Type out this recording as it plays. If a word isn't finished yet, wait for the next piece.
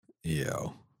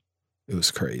Yo, it was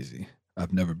crazy.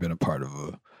 I've never been a part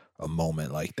of a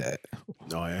moment like that.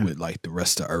 Oh yeah, with like the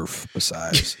rest of Earth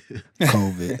besides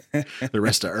COVID. The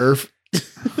rest of Earth.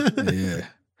 Yeah,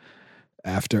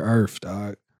 after Earth,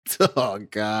 dog. Oh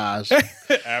gosh.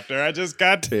 After I just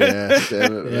got to Yeah.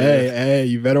 Damn it, man. Hey,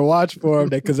 you better watch for them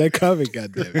because they coming.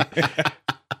 Goddamn it.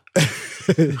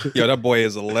 Yo, that boy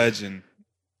is a legend.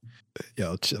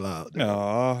 Yo, chill out.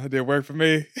 Oh, it didn't work for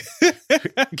me.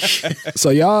 So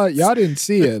y'all didn't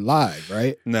see it live,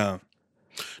 right? No.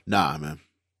 Nah, man.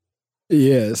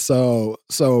 Yeah. So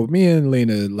me and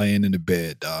Lena laying in the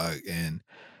bed, dog, and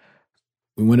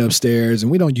we went upstairs,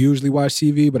 and we don't usually watch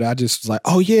TV, but I just was like,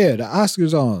 oh yeah, the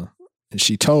Oscars on. And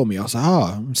she told me, I was like,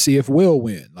 oh, see if Will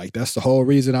win. Like that's the whole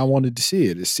reason I wanted to see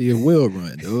it, is see if Will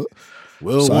win, dude.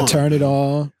 Will So won. I turned it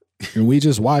on, and we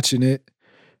just watching it.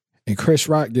 And Chris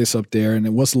Rock gets up there, and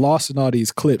then what's lost in all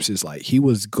these clips is like he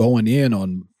was going in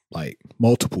on like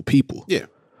multiple people. Yeah.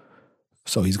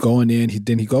 So he's going in.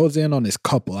 Then he goes in on this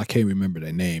couple. I can't remember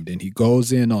their name. Then he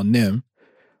goes in on them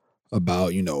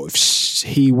about, if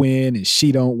he win and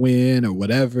she don't win or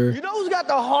whatever. You know who's got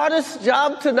the hardest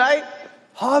job tonight?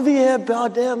 Javier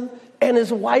Bardem and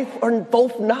his wife are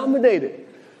both nominated.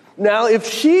 Now, if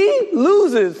she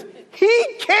loses, he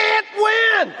can't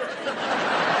win.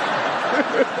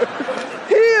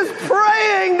 He is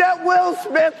praying that Will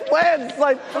Smith wins.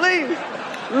 Like, please,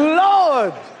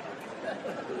 Lord.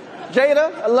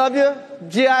 Jada, I love you.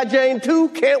 G.I. Jane 2,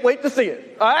 can't wait to see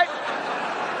it. All right?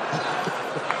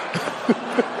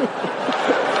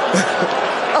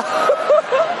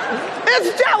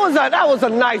 That was a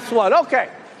nice one. Okay.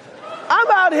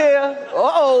 I'm out here.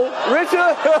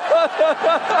 Richard.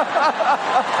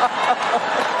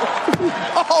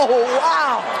 Oh,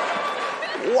 wow.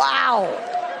 Wow.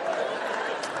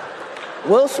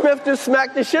 Will Smith just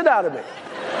smacked the shit out of me.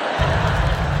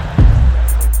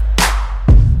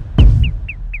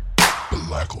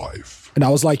 Black Life. And I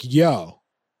was like, yo,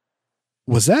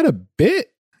 was that a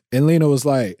bit? And Lena was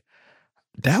like,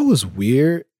 that was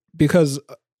weird because,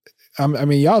 I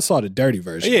mean, y'all saw the dirty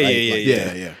version, right?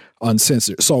 Yeah.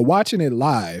 Uncensored. So watching it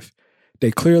live,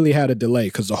 they clearly had a delay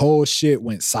because the whole shit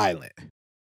went silent.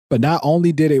 But not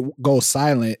only did it go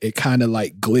silent, it kind of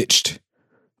like glitched.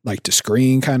 Like the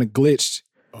screen kind of glitched.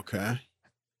 Okay.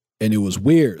 And it was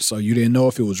weird. So you didn't know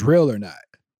if it was real or not.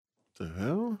 The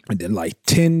hell? And then like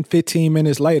 10, 15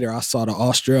 minutes later, I saw the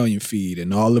Australian feed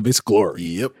in all of its glory.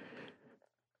 Yep.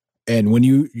 And when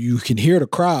you can hear the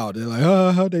crowd, they're like,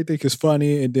 oh, they think it's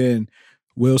funny. And then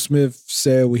Will Smith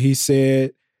said what he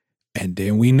said, and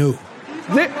then we knew. Keep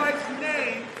my wife's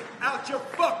name out your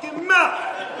fucking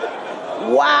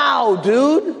mouth. Wow,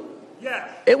 dude. Yes.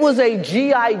 It was a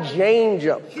G.I. Jane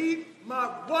joke. Keep my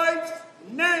wife's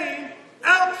name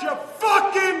out your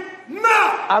fucking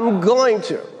mouth. I'm going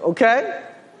to, okay?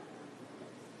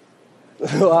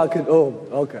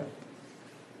 Okay.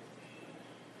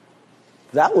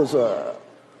 That was a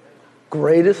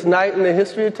greatest night in the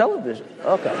history of television.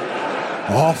 Okay.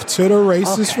 Off to the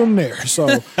races from there.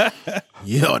 So,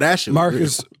 yo, that shit.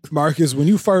 Marcus, when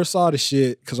you first saw the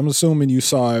shit, because I'm assuming you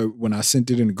saw it when I sent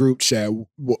it in the group chat,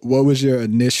 what was your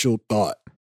initial thought?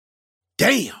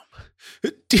 Damn.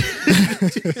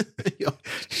 Yo,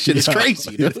 shit is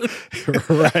crazy, dude.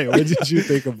 Right. What did you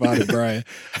think about it, Brian?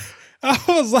 I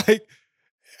was like,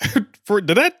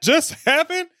 did that just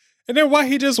happen? And then why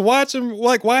he just watch him?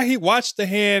 Like, why he watched the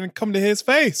hand come to his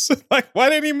face? Like, why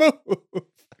didn't he move?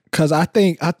 Because I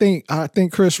think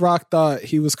Chris Rock thought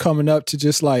he was coming up to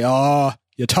just like, oh,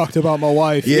 you talked about my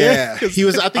wife. Yeah, he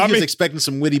was. I think he was expecting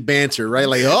some witty banter, right?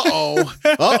 Like,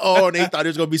 and they thought there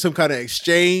was gonna be some kind of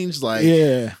exchange. Like,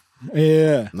 yeah.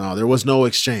 No, there was no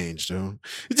exchange, dude.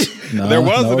 No, there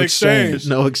was an exchange.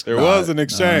 No exchange. There was an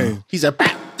exchange. He said,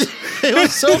 it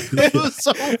was so.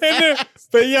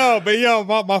 But yo,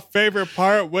 my favorite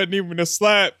part wasn't even a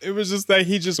slap. It was just that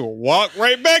he just walked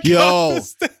right back. Yo,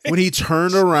 when he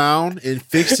turned around and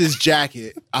fixed his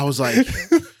jacket, I was like,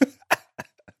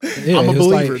 I'm a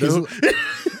believer, dude.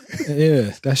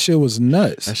 Yeah, that shit was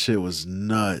nuts. That shit was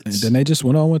nuts. And then they just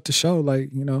went on with the show,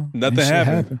 like, nothing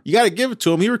happened. You got to give it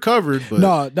to him. He recovered,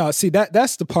 but no. See,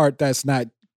 that's the part that's not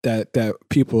that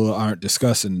people aren't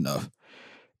discussing enough.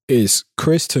 Is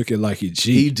Chris took it like a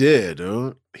G. He did,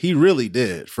 dude. He really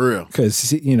did, for real.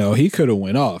 Because he could have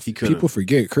went off. He could've. People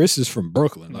forget Chris is from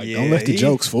Brooklyn. Like, don't let the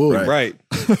jokes fool you. Right.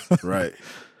 Right.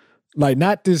 Like,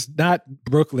 not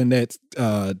Brooklyn that's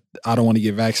I don't want to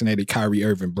get vaccinated, Kyrie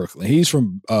Irving Brooklyn. He's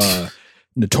from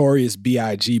Notorious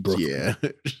B.I.G. Brooklyn. Yeah.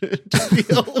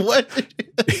 Yo, what?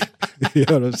 You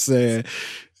know what I'm saying?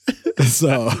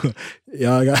 So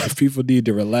y'all got people need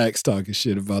to relax talking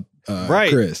shit about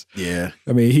Chris. Yeah.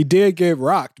 I mean, he did get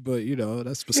rocked, but you know,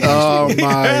 that's Oh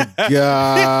my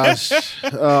gosh.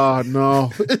 Oh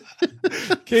no.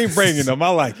 Keep bringing them. I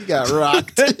like He got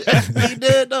rocked. He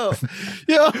did though.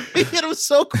 Yo, he hit him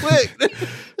so quick.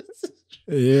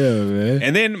 Yeah, man.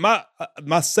 And then my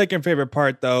second favorite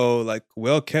part though, like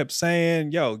Will kept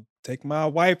saying, "Yo, take my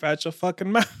wife out your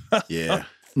fucking mouth." Yeah.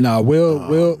 No,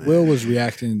 Will was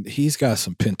reacting. He's got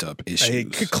some pent up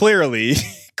issues. Clearly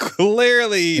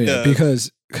Yeah,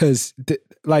 does. because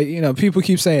like, you know, people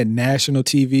keep saying national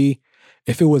TV.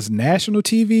 If it was national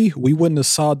TV, we wouldn't have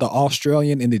saw the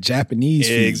Australian and the Japanese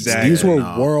feeds. Exactly. These were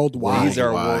worldwide. These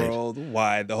are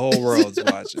worldwide. The whole world's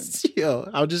watching. Yo,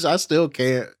 I still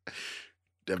can't.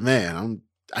 Man,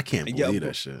 I can't believe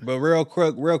that shit. But real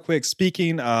quick,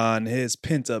 speaking on his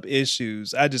pent up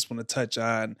issues, I just want to touch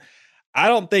on. I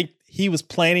don't think he was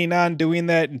planning on doing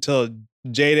that until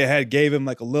Jada had gave him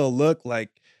like a little look, like,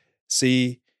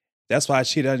 "See, that's why I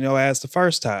cheated on your ass the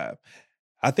first time."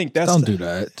 I think that's Don't do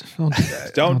that. Don't do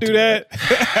that. Don't do that.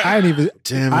 I didn't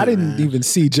even. I didn't man. even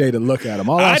see Jada look at him.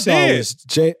 All I saw did. was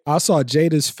I saw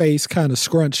Jada's face kind of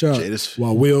scrunch up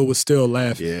while Will was still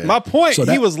laughing. Yeah. My point, So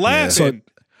he was laughing. So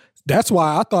that's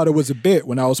why I thought it was a bit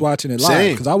when I was watching it live,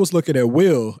 Same. because I was looking at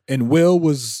Will and Will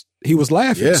was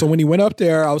laughing. Yeah. So when he went up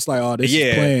there, I was like, "Oh, this Yeah.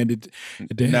 is planned."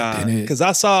 Nah, because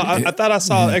I thought I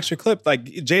saw an extra clip. Like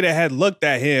Jada had looked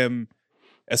at him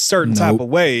a certain type of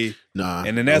way, Nah.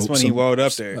 and then that's when he rolled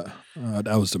up there.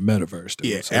 That was the metaverse.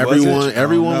 Dude. Yeah, So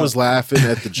everyone was laughing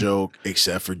at the joke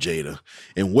except for Jada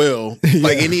and Will.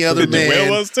 Like any other man,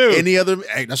 Will was too. Any other,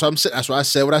 that's what I'm saying. That's why I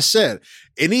said what I said.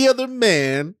 Any other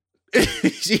man,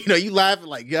 you know, you laughing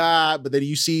like God, but then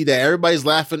you see that everybody's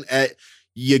laughing at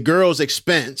your girl's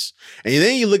expense, and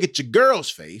then you look at your girl's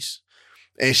face,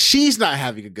 and she's not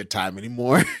having a good time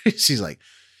anymore. She's like,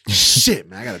 "Shit,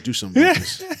 man, I got to do something about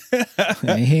this."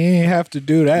 And he ain't have to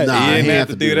do that. Nah, He he didn't have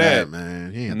to do that, man.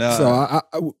 man. He ain't- No.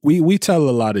 So we tell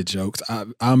a lot of jokes.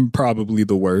 I'm probably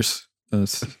the worst.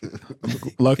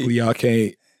 Luckily, y'all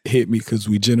can't hit me because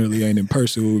we generally ain't in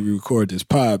person when we record this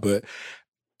pod. But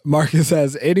Marcus,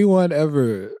 has anyone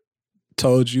ever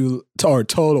told you or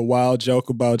told a wild joke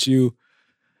about you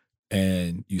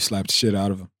and you slapped the shit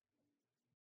out of them?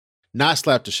 Not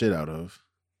slapped the shit out of,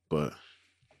 but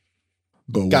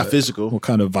But got what? physical. What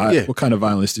kind of Yeah. what kind of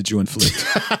violence did you inflict?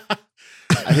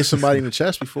 I hit somebody in the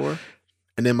chest before,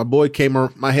 and then my boy came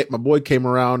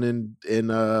around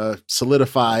and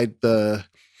solidified the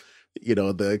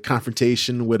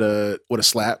confrontation with a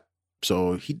slap.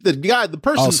 So the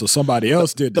person Also, somebody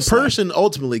else did the slap. person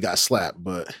ultimately got slapped,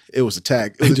 but it was a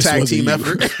tag team wasn't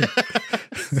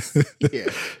effort. Yeah.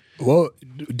 Well,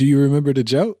 do you remember the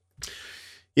joke?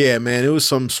 Yeah, man, it was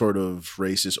some sort of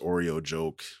racist Oreo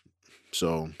joke.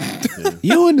 So yeah.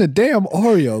 You and the damn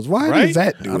Oreos. Why Right? does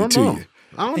that do I it don't to know. you?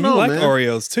 I don't And know, you like man.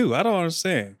 Oreos too. I don't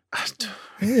understand.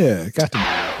 Yeah, got the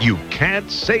You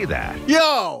can't say that.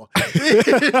 Yo,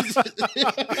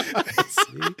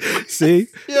 see.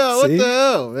 yo, what See? the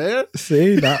hell, man?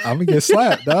 See, nah, I'm gonna get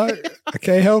slapped, dog. I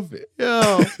can't help it.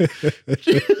 Yo,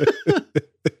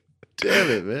 damn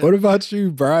it, man. What about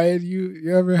you, Brian?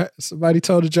 You ever had somebody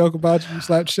told a joke about you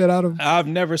slapped shit out of them? I've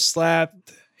never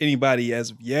slapped anybody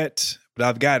as of yet, but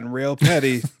I've gotten real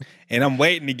petty, and I'm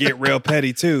waiting to get real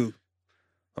petty too.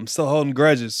 I'm still holding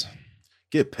grudges.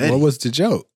 Get petty. What was the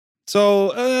joke?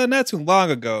 So not too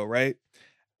long ago, right?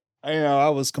 I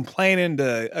was complaining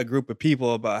to a group of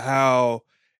people about how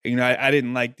I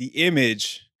didn't like the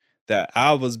image that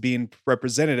I was being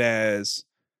represented as.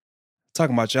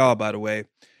 Talking about y'all, by the way.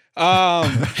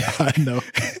 I know.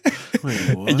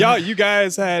 Wait, what? And you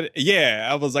guys had,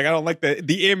 I was like, I don't like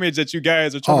the image that you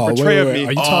guys are trying to portray of me.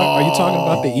 Are you talking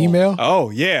about the email? Oh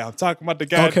yeah, I'm talking about the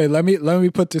guy. Okay, let me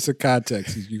put this in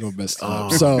context. You're gonna mess it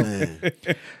up. Oh, man.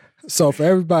 So for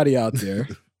everybody out there,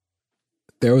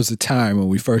 there was a time when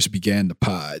we first began the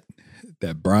pod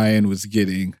that Brian was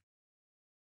getting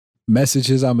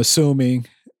messages, I'm assuming,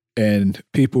 and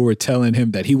people were telling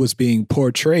him that he was being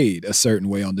portrayed a certain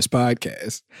way on this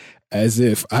podcast, as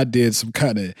if I did some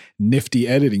kind of nifty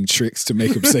editing tricks to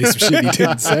make him say some shit he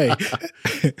didn't say.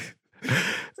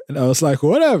 And I was like,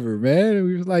 whatever, man. And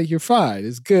we was like, you're fine.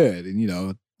 It's good.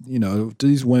 And,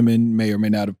 these women may or may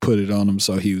not have put it on him,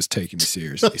 so he was taking it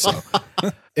seriously. So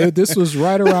this was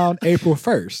right around April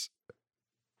 1st.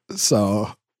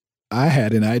 So I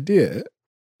had an idea,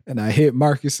 and I hit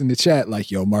Marcus in the chat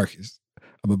like, yo, Marcus,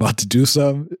 I'm about to do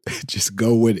something. Just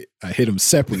go with it. I hit him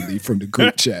separately from the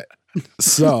group chat.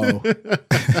 So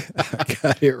I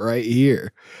got it right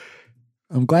here.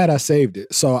 I'm glad I saved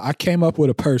it. So I came up with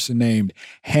a person named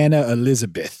Hannah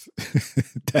Elizabeth.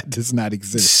 That does not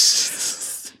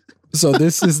exist. So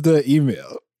this is the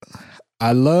email.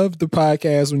 I loved the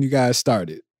podcast when you guys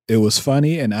started. It was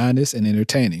funny and honest and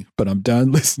entertaining, but I'm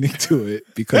done listening to it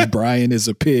because Brian is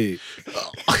a pig.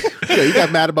 Yo, you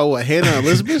got mad about what Hannah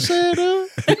Elizabeth said?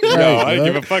 No, I didn't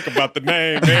give a fuck about the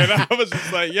name, man. I was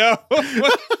just like, yo.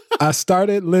 I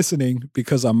started listening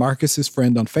because I'm Marcus's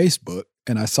friend on Facebook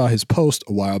and I saw his post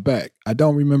a while back. I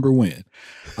don't remember when.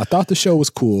 I thought the show was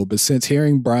cool, but since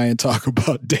hearing Brian talk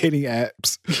about dating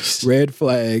apps, red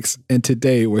flags, and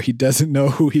today where he doesn't know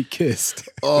who he kissed,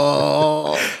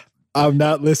 I'm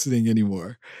not listening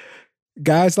anymore.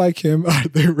 Guys like him are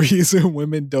the reason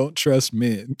women don't trust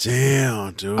men.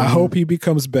 Damn, dude. I hope he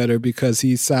becomes better because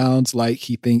he sounds like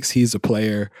he thinks he's a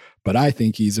player, but I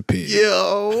think he's a pig.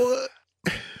 Yo.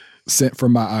 Sent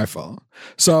from my iPhone.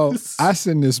 So I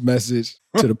send this message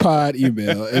to the pod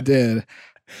email and then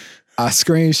I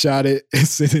screenshot it and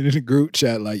sent it in the group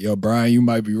chat like, yo, Brian, you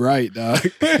might be right, dog.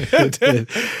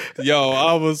 Yo,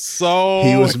 I was so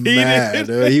He was heated. mad,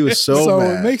 dude. He was so What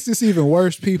mad. makes this even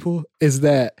worse, people, is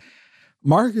that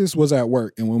Marcus was at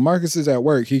work. And when Marcus is at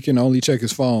work, he can only check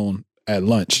his phone at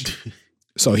lunch.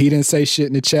 So he didn't say shit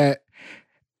in the chat.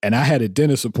 And I had a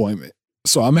dentist appointment.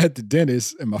 So I'm at the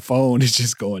dentist and my phone is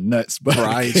just going nuts. But I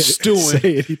Brian can't stewing.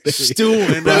 say anything.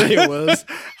 Stewing. Brian was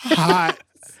hot.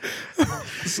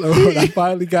 So when I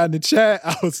finally got in the chat,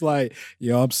 I was like,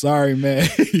 yo, I'm sorry, man.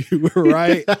 You were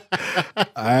right.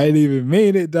 I didn't even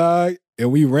mean it, dog.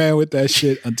 And we ran with that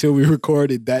shit until we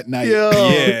recorded that night. Yo,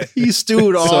 Yeah. he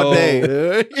stewed all So- day,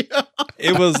 dude.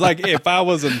 It was like if I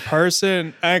was in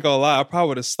person, I ain't gonna lie, I probably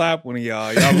would have slapped one of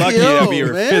y'all. Y'all lucky Yo, that we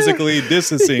were man. physically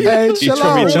distancing Hey, each chill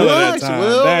from each out, other Relax, that time.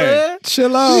 Will, Dang. man.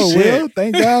 Chill out, Shit. Will.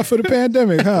 Thank God for the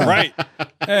pandemic, huh? Right.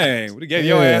 Hey, would have gave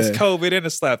your Yeah. ass COVID and a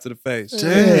slap to the face.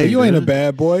 Yeah, you ain't a dude.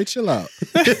 bad boy. Chill out.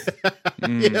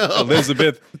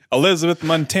 Elizabeth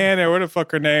Montana, where the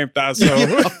fuck her name? Thought so.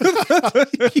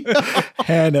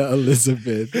 Hannah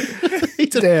Elizabeth.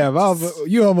 Damn,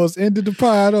 you almost ended the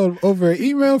pod over an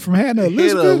email from Hannah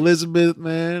Elizabeth. Hannah Elizabeth,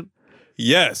 man.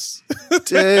 Yes.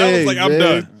 Dang, I was like, I'm man.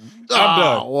 done. I'm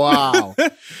done. Wow.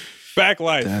 Back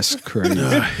life. That's crazy.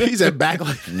 He's at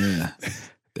backlight. Yeah.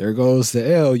 There goes the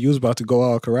L. You was about to go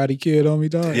all Karate Kid on me,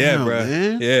 dog. Yeah, Damn, bro.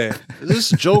 man. Yeah. This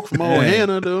is a joke from old Yeah.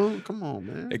 Hannah, dude. Come on,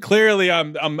 man. Clearly,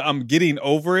 I'm getting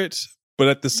over it, but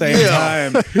at the same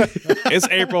time, it's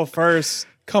April 1st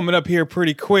coming up here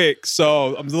pretty quick,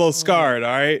 so I'm a little scarred. All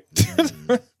right.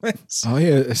 Oh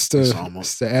yeah, it's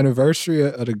the anniversary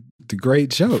of the great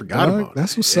joke. Forgot dog. about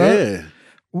That's it. what's up.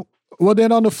 Yeah. Well,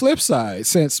 then on the flip side,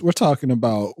 since we're talking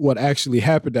about what actually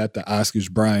happened at the Oscars,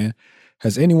 Brian,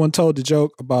 has anyone told the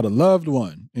joke about a loved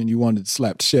one and you wanted to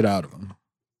slap the shit out of them?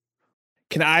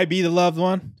 Can I be the loved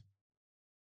one?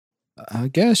 I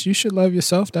guess you should love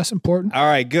yourself. That's important. All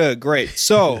right, good, great.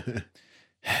 So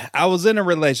I was in a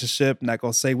relationship, not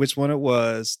gonna say which one it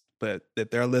was, but if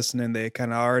they're listening, they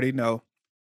kind of already know.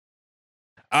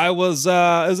 I was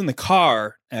in the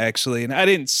car actually, and I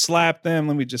didn't slap them.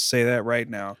 Let me just say that right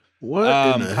now. What?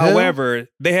 in the hell? However,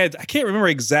 they had, I can't remember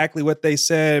exactly what they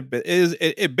said, but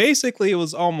it basically, it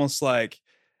was almost like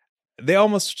they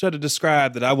almost tried to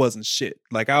describe that I wasn't shit.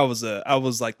 Like I was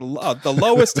like the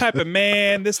lowest type of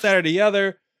man, this, that, or the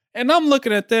other. And I'm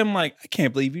looking at them like, I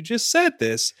can't believe you just said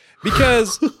this,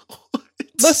 because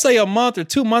let's say a month or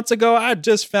 2 months ago, I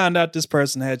just found out this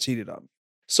person had cheated on me.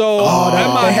 So in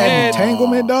my they had head,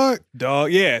 entanglement,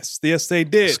 dog. yes, they It's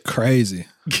did. crazy.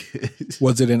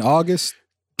 Was it in August?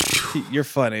 You're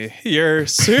funny. You're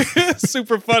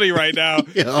super funny right now.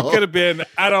 Yo. Could have been,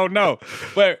 I don't know.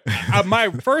 But my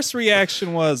first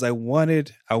reaction was I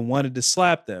wanted to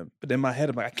slap them. But in my head,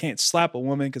 I'm like, I can't slap a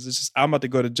woman because it's just, I'm about to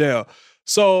go to jail.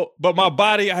 So, but my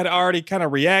body, I had already kind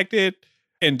of reacted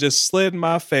and just slid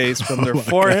my face from their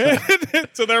forehead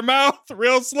to their mouth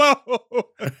real slow.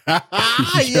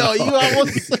 Yo, you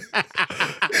almost.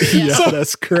 Yeah, So-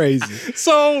 that's crazy.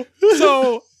 So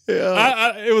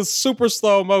it was super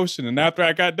slow motion. And after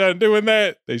I got done doing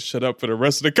that, they shut up for the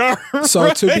rest of the car. So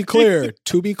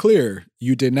to be clear,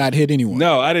 you did not hit anyone.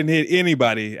 No, I didn't hit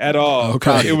anybody at all.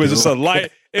 Okay. It was just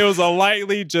it was a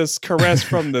lightly just caress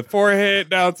from the forehead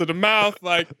down to the mouth.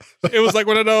 Like it was like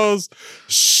one of those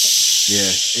Yeah.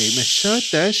 Hey, man, shut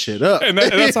that shit up. and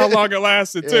that's how long it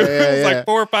lasted too. Yeah, It was yeah. like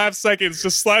 4 or 5 seconds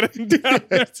just sliding down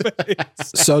their face.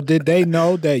 So did they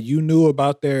know that you knew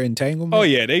about their entanglement? Oh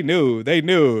yeah, they knew.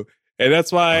 And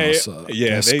that's why Oh, so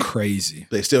yeah, that's they crazy.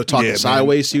 They still talking Yeah, man.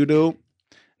 sideways to you, dude?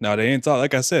 No, they didn't talk.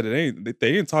 Like I said, they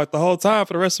didn't talk the whole time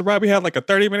for the rest of the ride. We had like a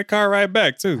 30-minute car ride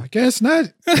back too. I guess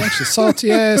not. Bunch of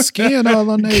salty ass skin all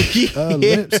on their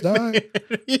lips, dog.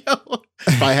 Yo,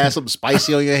 probably had something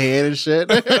spicy on your hand and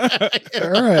shit.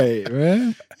 All right,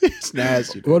 man. It's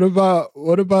nasty. What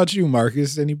about you,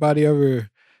 Marcus? Anybody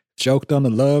ever joked on a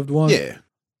loved one? Yeah.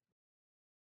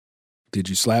 Did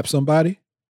you slap somebody?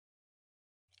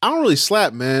 I don't really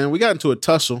slap, man. We got into a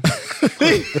tussle.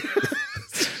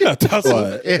 A tussle.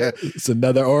 What? Yeah. It's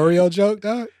another Oreo joke,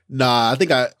 dog? Nah, I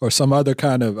think Or some other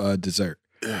kind of dessert?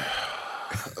 I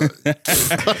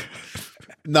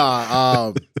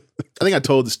think I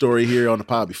told the story here on the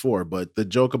pod before, but the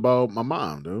joke about my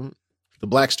mom, dude. The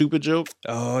black stupid joke.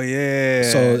 Oh yeah.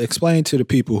 So explain to the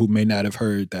people who may not have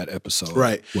heard that episode,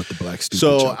 Right. What the black stupid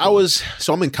So joke was.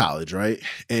 I'm in college, right?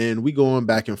 And we going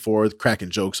back and forth, cracking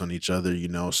jokes on each other, you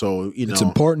know. So, you know. It's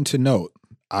important to note,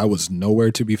 I was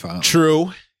nowhere to be found.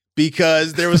 True.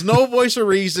 Because there was no voice of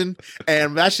reason.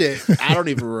 And that shit, I don't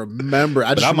even remember.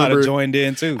 But I might have joined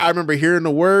in too. I remember hearing the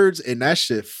words and that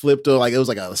shit flipped like it was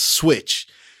like a switch.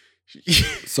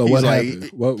 So what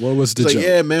happened? What was the He's joke? like,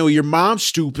 yeah, man, well, your mom's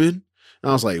stupid. And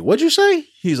I was like, what'd you say?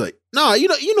 He's like, nah, you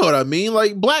know what I mean,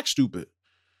 like black stupid.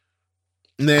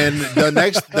 And then the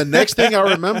next thing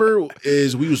I remember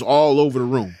is we was all over the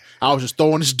room. I was just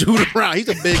throwing this dude around. He's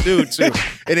a big dude too.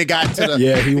 And it got to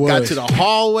the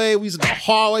hallway. We was in the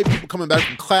hallway. People coming back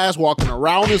from class, walking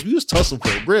around us. We was tussling for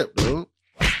a grip, dude.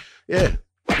 Yeah,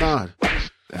 nah.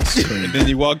 That's crazy. And then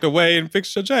you walked away and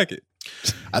fixed your jacket.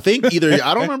 I think I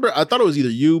don't remember. I thought it was either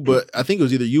you, but I think it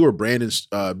was either you or Brandon.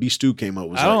 B. Stu came up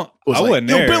with. I wasn't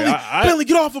there. Billy,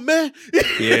 get off him, man.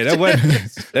 Yeah,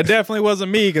 that definitely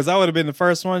wasn't me because I would have been the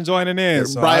first one joining in.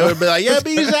 So Brian would be like, "Yeah,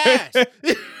 beat his ass."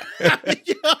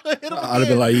 I'd have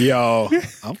been like, yo,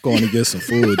 I'm going to get some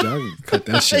food. Y'all can cut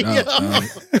that shit out.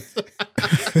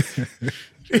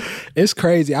 It's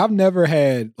crazy. I've never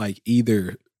had like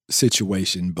either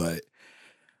situation, but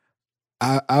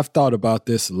I've thought about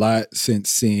this a lot since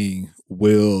seeing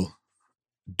Will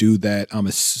do that. I'm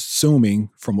assuming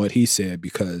from what he said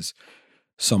because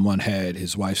someone had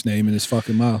his wife's name in his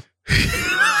fucking mouth.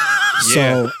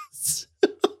 So,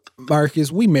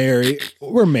 Marcus, we're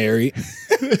married.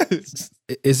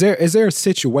 Is there a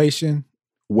situation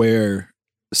where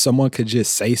someone could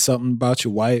just say something about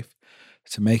your wife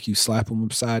to make you slap them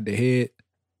upside the head?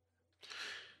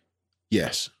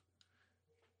 Yes.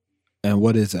 And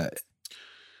what is that?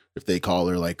 If they call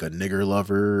her like a nigger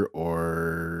lover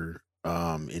or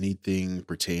anything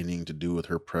pertaining to do with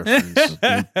her preference,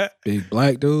 Big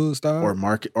black dudes, dog?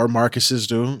 or Marcus's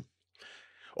dude,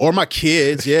 or my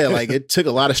kids. Yeah, like it took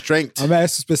a lot of strength. I'm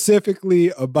asking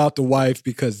specifically about the wife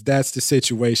because that's the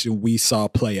situation we saw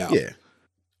play out. Yeah.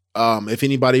 If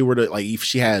anybody were to like, if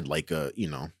she had like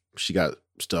she got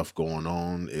stuff going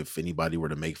on. If anybody were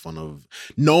to make fun of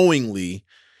knowingly,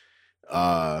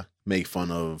 make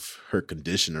fun of her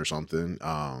condition or something.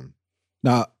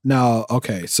 Now,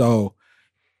 okay. So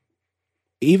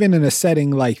even in a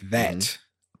setting like that,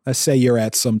 let's say you're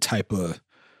at some type of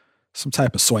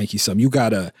swanky something. You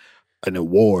got an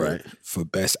award for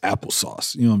best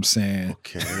applesauce. You know what I'm saying?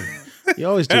 Okay. You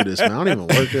always do this, man. I don't even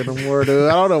work there no more, dude.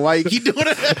 I don't know why you keep doing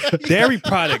it. Dairy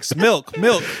products, milk.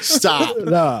 Stop.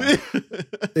 Nah.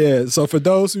 Yeah. So for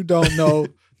those who don't know,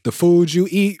 the food you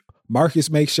eat, Marcus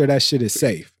makes sure that shit is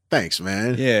safe. Thanks,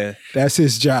 man. Yeah. That's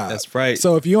his job. That's right.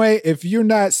 So if you're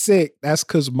not sick, that's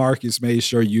because Marcus made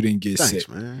sure you didn't get Thanks, sick.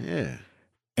 man. Yeah.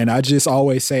 And I just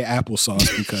always say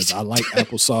applesauce because I like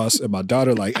applesauce and my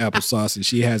daughter like applesauce and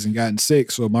she hasn't gotten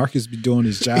sick. So Marcus be doing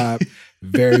his job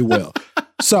very well.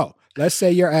 So let's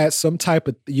say you're at some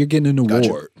you're getting an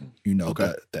award,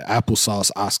 the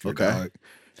applesauce Oscar, dog.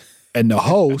 And the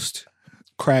host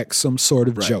cracks some sort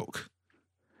of joke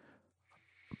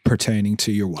pertaining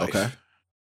to your wife. Okay.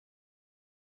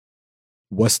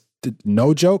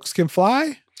 No jokes can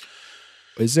fly?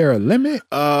 Is there a limit?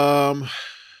 Oh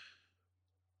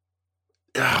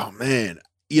man.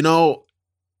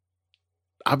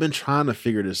 I've been trying to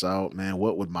figure this out, man.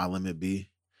 What would my limit be?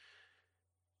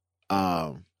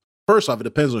 First off, it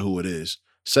depends on who it is.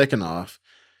 Second off,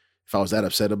 if I was that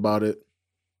upset about it,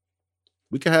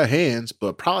 we could have hands,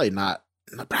 but probably not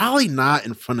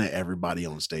in front of everybody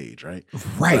on stage, right?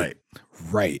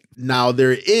 Right. Now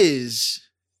there is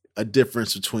a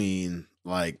difference between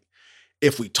like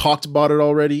if we talked about it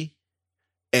already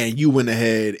and you went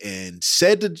ahead and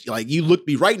said you looked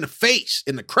me right in the face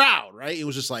in the crowd, right? It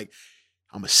was just like,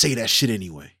 I'm gonna say that shit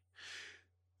anyway.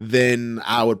 Then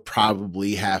I would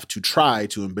probably have to try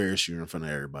to embarrass you in front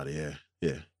of everybody.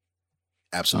 Yeah.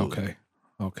 Absolutely.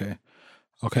 Okay.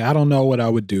 I don't know what I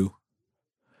would do.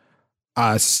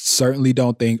 I certainly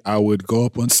don't think I would go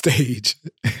up on stage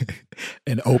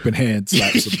and open hand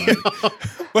slap somebody.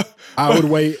 I would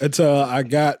wait until I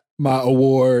got my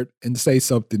award and say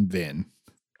something then.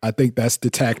 I think that's the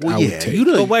tact I would take.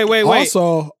 But wait.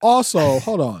 Also,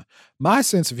 hold on. My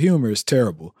sense of humor is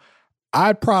terrible.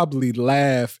 I'd probably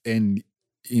laugh and,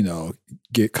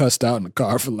 get cussed out in the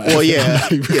car for laughing. Well,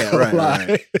 yeah,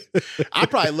 right. I'd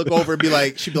probably look over and be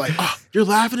like, she'd be like, "Oh, you're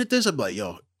laughing at this?" I'd be like,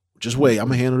 "Yo, just wait. I'm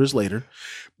gonna handle this later."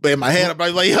 But in my head, I'm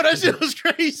probably like, "Yo, that shit was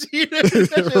crazy." That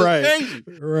shit was crazy.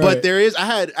 Right. But there is, I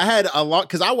had a lot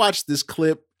because I watched this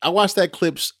clip. I watched that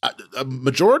clips a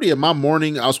majority of my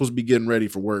morning. I was supposed to be getting ready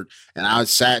for work, and I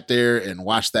sat there and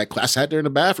watched that clip. I sat there in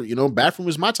the bathroom. Bathroom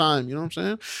is my time. You know what I'm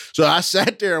saying? So I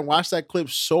sat there and watched that clip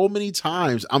so many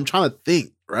times. I'm trying to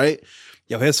think, right?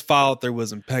 Yo, his follow through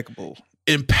was impeccable.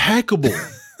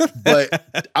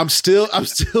 But I'm still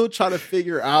trying to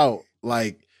figure out,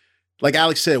 like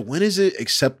Alex said, when is it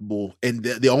acceptable? And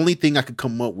the only thing I could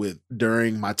come up with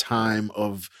during my time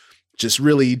of just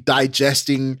really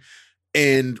digesting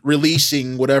and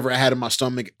releasing whatever I had in my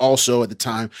stomach also at the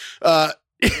time.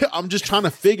 I'm just trying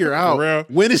to figure out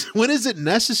when is it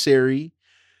necessary?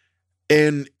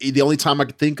 And the only time I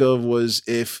could think of was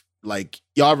if, like,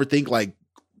 y'all ever think, like,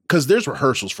 because there's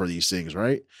rehearsals for these things,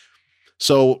 right?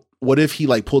 So what if he,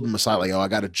 like, pulled them aside, like, "Oh, I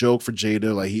got a joke for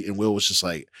Jada," like, and Will was just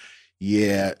like,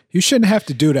 "Yeah, you shouldn't have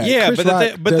to do that." Yeah, Chris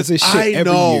Rock does this shit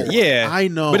every year. Yeah, I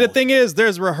know. But the thing is,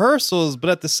 there's rehearsals, but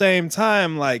at the same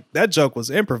time, like, that joke was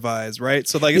improvised, right?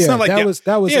 So, like, it's not like that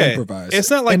was improvised. It's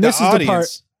not like and the this audience.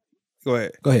 Is the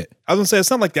part, Go ahead. I was gonna say it's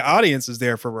not like the audience is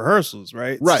there for rehearsals,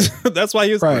 right? Right. That's why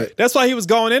he was. Right. That's why he was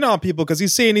going in on people, because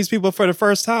he's seeing these people for the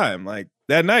first time, like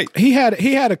that night. He had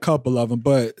a couple of them,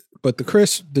 but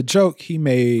the joke he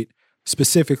made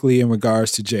specifically in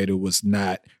regards to Jada was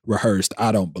not rehearsed,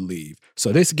 I don't believe.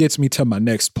 So this gets me to my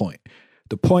next point.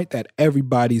 The point that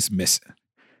everybody's missing.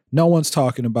 No one's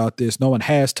talking about this. No one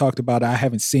has talked about it. I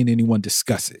haven't seen anyone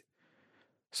discuss it.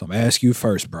 So I'm going to ask you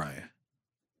first, Brian.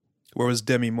 Where was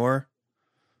Demi Moore?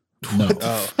 No.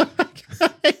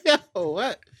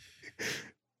 What?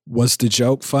 Was the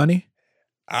joke funny?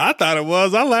 I thought it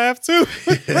was. I laughed too.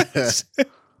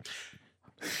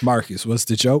 Marcus, was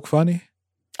the joke funny?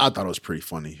 I thought it was pretty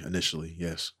funny initially,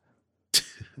 yes.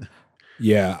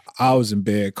 Yeah, I was in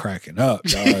bed cracking up,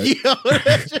 dog. Yo,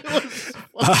 that shit was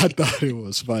I thought it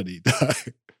was funny, dog.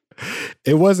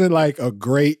 It wasn't like a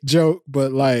great joke,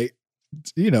 but like,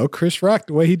 Chris Rock,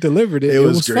 the way he delivered it, it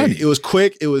was great. funny. It was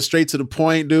quick. It was straight to the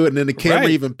point, dude. And then the camera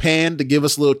even panned to give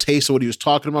us a little taste of what he was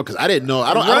talking about, because I didn't know.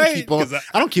 I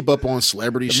don't keep up on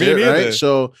celebrity shit, right?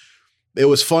 So it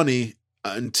was funny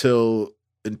until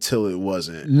it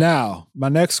wasn't. Now, my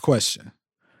next question.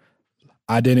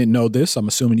 I didn't know this. I'm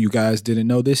assuming you guys didn't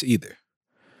know this either.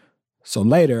 So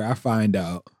later, I find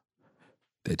out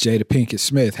that Jada Pinkett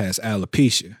Smith has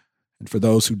alopecia. And for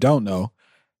those who don't know,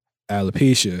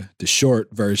 alopecia, the short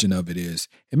version of it is,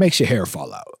 it makes your hair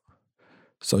fall out.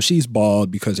 So she's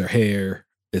bald because her hair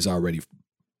is already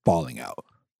falling out.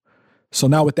 So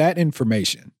now with that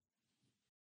information,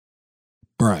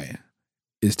 Brian,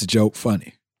 is the joke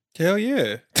funny? Hell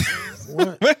yeah.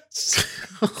 What?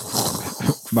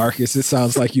 Marcus, it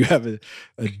sounds like you have a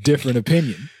different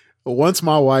opinion. Once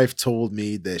my wife told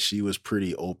me that she was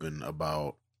pretty open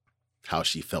about how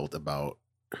she felt about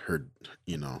her,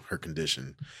 her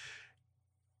condition,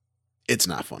 it's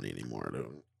not funny anymore,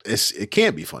 dude. It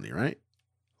can't be funny, right?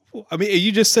 I mean,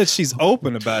 you just said she's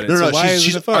open about it. No, so why she's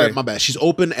is it funny? all right, my bad. She's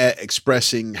open at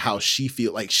expressing how she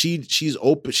feels. Like she's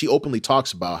open. She openly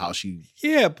talks about how she.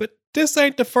 Yeah, but this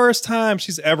ain't the first time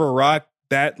she's ever rocked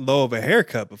that low of a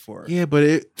haircut before. Yeah, but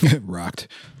it rocked.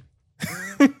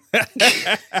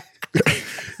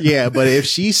 Yeah, but if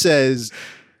she says,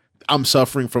 "I'm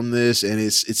suffering from this, and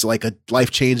it's like a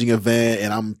life-changing event,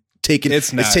 and I'm taking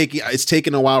it's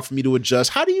taking a while for me to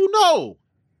adjust," how do you know?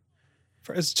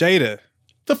 It's Jada.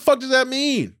 The fuck does that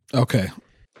mean? Okay,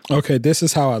 this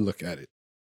is how I look at it.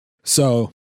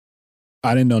 So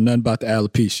I didn't know nothing about the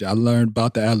alopecia. I learned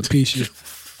about the alopecia.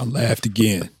 I laughed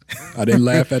again. I didn't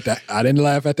laugh at the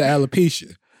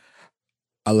alopecia.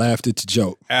 I laughed at the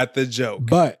joke. At the joke.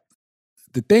 But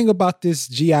the thing about this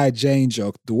G.I. Jane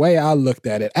joke, the way I looked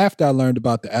at it, after I learned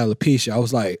about the alopecia, I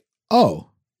was like, oh,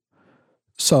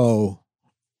 so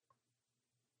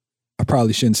I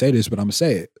probably shouldn't say this, but I'm going to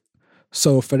say it.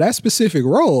 So for that specific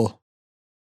role,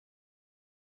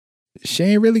 she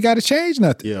ain't really got to change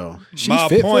nothing. Yo, she's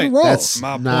fit for the role. That's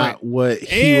not what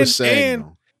he was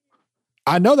saying.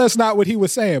 I know that's not what he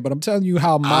was saying, but I'm telling you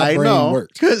how my brain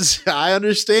works. Because I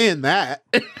understand that.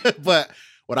 But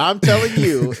What I'm telling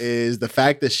you is the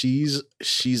fact that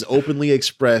she's openly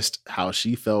expressed how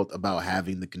she felt about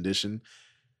having the condition.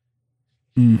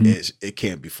 Mhm. It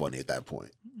can't be funny at that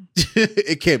point.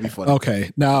 It can't be funny.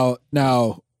 Okay, now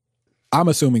I'm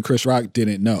assuming Chris Rock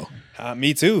didn't know.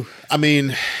 Me too. I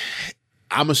mean,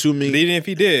 I'm assuming. Even if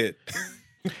he did.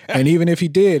 And even if he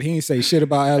did, he didn't say shit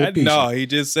about alopecia. No, he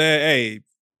just said, hey,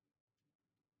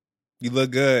 you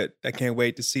look good. I can't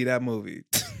wait to see that movie.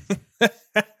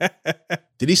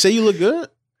 Did he say you look good?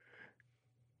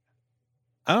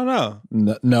 I don't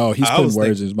know. No, he's putting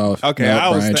words in his mouth. Okay,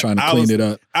 no, Brian trying to clean it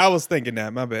up. I was thinking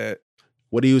that. My bad.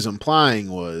 What he was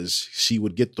implying was she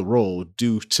would get the role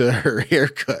due to her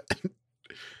haircut.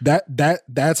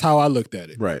 That's how I looked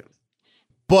at it. Right.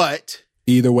 But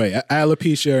either way,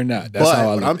 alopecia or not, that's how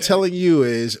I looked what I'm at telling you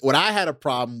is what I had a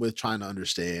problem with trying to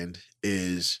understand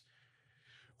is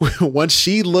once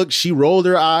she rolled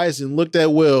her eyes and looked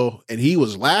at Will and he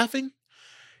was laughing,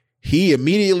 he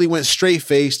immediately went straight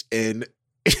faced and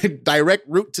direct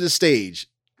route to the stage.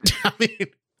 I mean,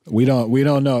 we don't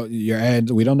know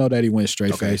we don't know that he went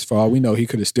straight face. For all we know, he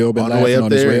could have still been laughing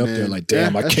on his way up there. Like,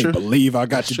 damn, I can't believe I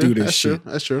got to do this shit.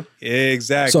 That's true.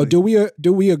 Exactly. So do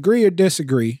we agree or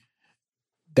disagree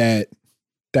that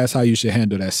that's how you should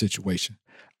handle that situation?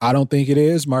 I don't think it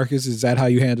is. Marcus, is that how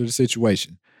you handle the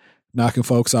situation? Knocking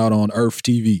folks out on Earth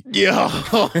TV. Yeah.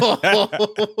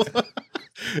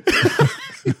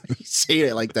 You say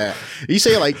it like that. You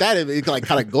say it like that, it like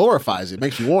kind of glorifies it,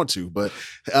 makes you want to, but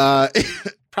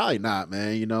probably not,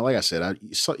 man. You know, like I said,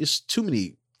 it's too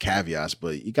many caveats,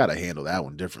 but you got to handle that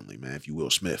one differently, man. If you Will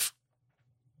Smith.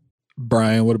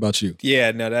 Brian, what about you?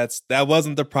 Yeah, no, that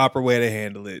wasn't the proper way to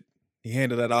handle it. He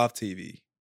handled that off TV.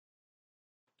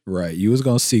 Right. You was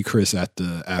going to see Chris at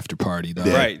the after party, though.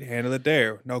 Right. Handle it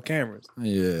there. No cameras.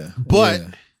 Yeah. But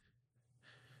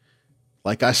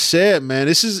like I said, man,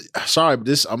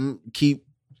 I'm keep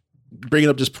bringing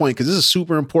up this point because this is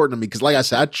super important to me. Because like I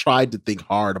said, I tried to think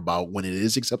hard about when it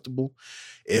is acceptable.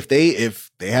 If they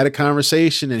had a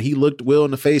conversation and he looked Will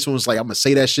in the face and was like, I'm going to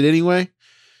say that shit anyway,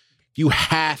 you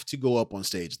have to go up on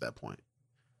stage at that point.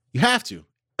 You have to.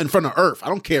 In front of Earth. I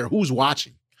don't care who's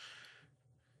watching.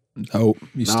 Nope,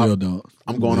 still don't.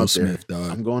 I'm going Will up Smith, there. Dog.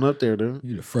 I'm going up there, dude.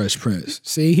 You the Fresh Prince.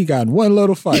 See, he got in one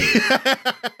little fight.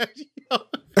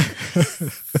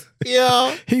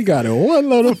 Yo. He got in one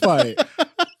little fight.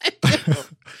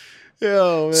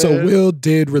 Yo, man. So Will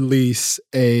did release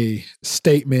a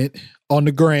statement on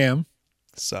the gram.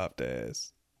 Soft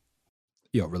ass.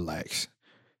 Yo, relax.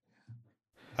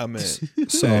 I mean,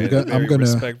 so I'm gonna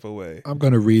respectful way. I'm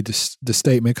gonna read the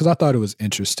statement because I thought it was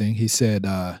interesting. He said,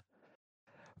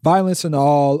 "Violence in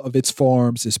all of its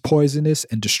forms is poisonous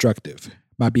and destructive.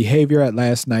 My behavior at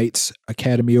last night's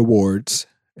Academy Awards,"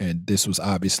 and this was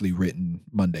obviously written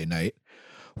Monday night,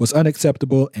 "was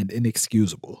unacceptable and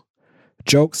inexcusable.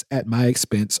 Jokes at my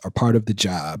expense are part of the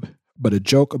job, but a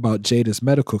joke about Jada's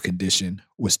medical condition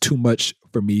was too much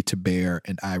for me to bear,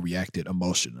 and I reacted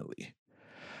emotionally.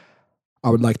 I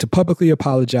would like to publicly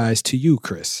apologize to you,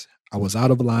 Chris. I was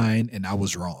out of line and I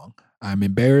was wrong. I'm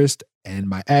embarrassed and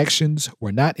my actions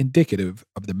were not indicative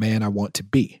of the man I want to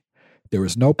be. There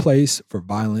is no place for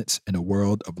violence in a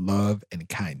world of love and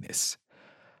kindness.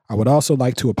 I would also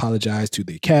like to apologize to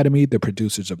the Academy, the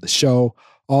producers of the show,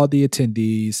 all the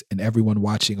attendees, and everyone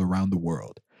watching around the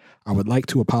world. I would like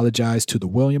to apologize to the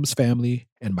Williams family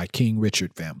and my King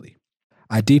Richard family.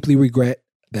 I deeply regret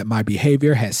that my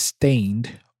behavior has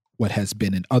stained what has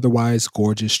been an otherwise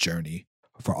gorgeous journey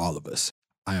for all of us.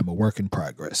 I am a work in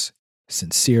progress.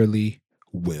 Sincerely,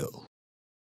 Will."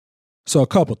 So a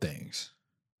couple things.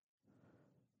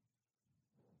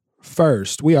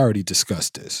 First, we already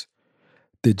discussed this.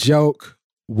 The joke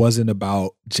wasn't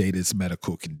about Jada's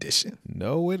medical condition.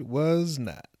 No, it was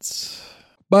not.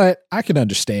 But I can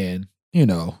understand,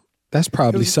 that's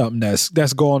probably something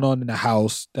that's going on in the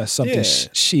house. That's something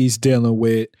she's dealing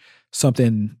with.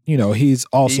 Something, he's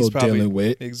also dealing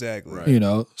with. Exactly.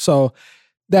 Right. So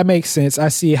that makes sense. I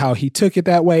see how he took it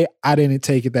that way. I didn't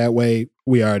take it that way.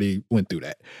 We already went through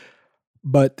that.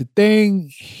 But the thing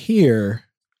here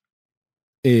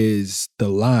is the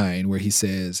line where he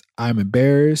says, "I'm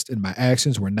embarrassed and my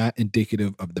actions were not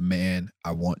indicative of the man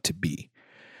I want to be."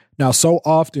 Now, so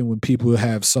often when people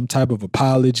have some type of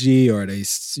apology or they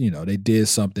did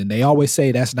something, they always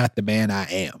say, "That's not the man I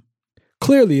am."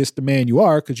 Clearly, it's the man you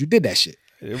are because you did that shit.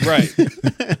 Right.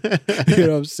 You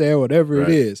know what I'm saying? Whatever it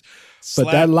is.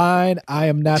 But that line, "I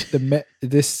am not the man,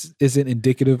 this isn't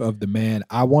indicative of the man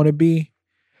I want to be,"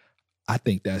 I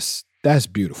think that's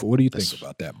beautiful. What do you think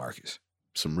about that, Marcus?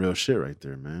 Some real shit right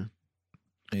there, man.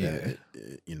 Yeah.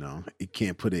 You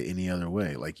can't put it any other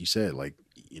way. Like you said,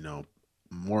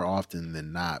 more often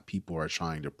than not, people are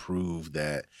trying to prove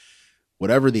that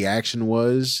whatever the action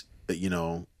was, that,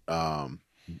 9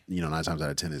 times out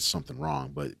of 10 is something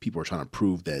wrong, but people are trying to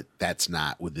prove that that's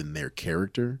not within their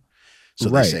character. So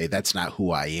they say, that's not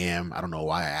who I am. I don't know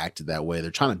why I acted that way.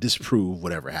 They're trying to disprove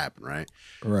whatever happened, right?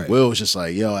 Right. Will was just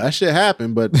like, yo, that shit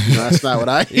happened, but that's not what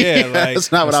I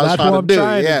that's not what I was trying to do.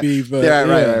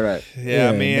 Right. Yeah,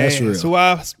 I mean, that's real. it's who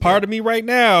it's part of me right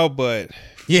now, but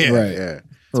Right.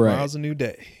 tomorrow's a new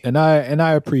day. And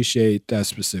I appreciate that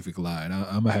specific line.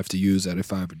 I'm gonna have to use that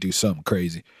if I ever do something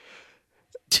crazy.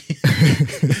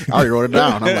 I already wrote it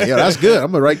down. I'm like, yo, that's good.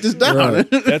 I'm gonna write this down. Right.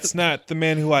 That's not the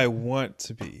man who I want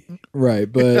to be.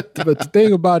 Right, but the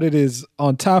thing about it is,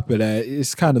 on top of that,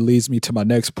 it kind of leads me to my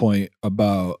next point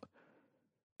about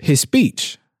his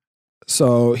speech.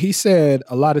 So he said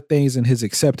a lot of things in his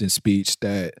acceptance speech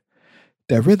that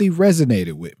really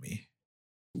resonated with me.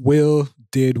 Will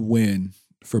did win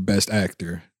for Best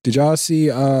Actor. Did y'all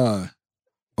see or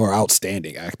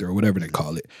Outstanding Actor or whatever they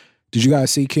call it? Did you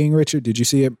guys see King Richard? Did you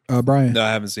see it, Brian? No,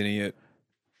 I haven't seen it yet.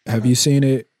 Have you seen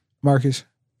it, Marcus?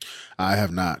 I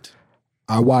have not.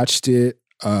 I watched it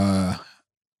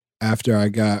after I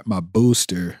got my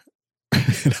booster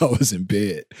and I was in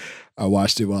bed. I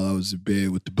watched it while I was in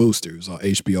bed with the booster. It was on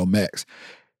HBO Max.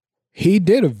 He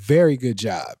did a very good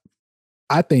job.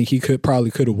 I think he could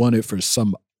have won it for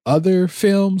some other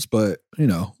films, but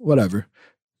whatever.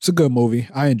 It's a good movie.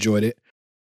 I enjoyed it.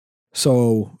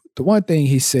 So the one thing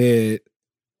he said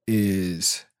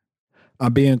is,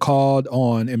 I'm being called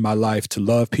on in my life to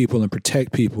love people and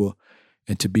protect people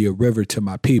and to be a river to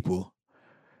my people.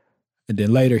 And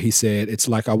then later he said, it's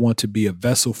like I want to be a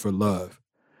vessel for love.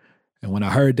 And when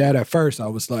I heard that at first, I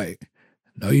was like,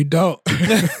 no, you don't.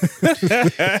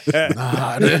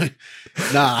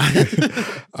 Nah.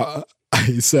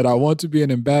 He said, I want to be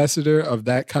an ambassador of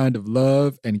that kind of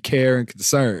love and care and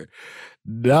concern.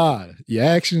 Nah, your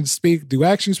actions speak. Do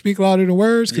actions speak louder than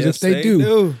words? Because Yes, if they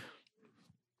do,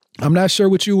 I'm not sure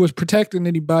what you was protecting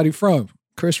anybody from.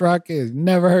 Chris Rock has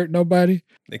never hurt nobody.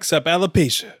 Except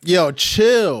alopecia. Yo,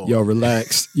 chill. Yo,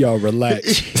 relax. Yo.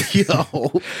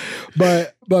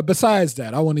 But besides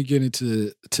that, I want to get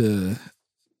into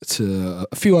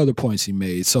a few other points he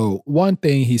made. So one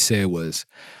thing he said was,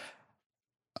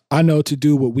 I know to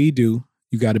do what we do,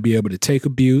 you got to be able to take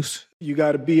abuse. You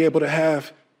got to be able to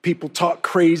have people talk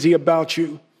crazy about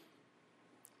you.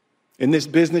 In this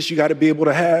business, you got to be able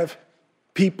to have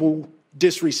people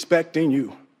disrespecting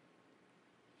you.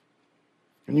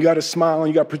 And you got to smile and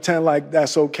you got to pretend like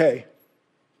that's okay.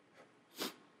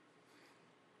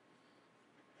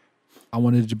 I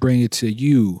wanted to bring it to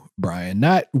you, Brian,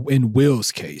 not in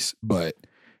Will's case, but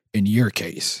in your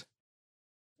case.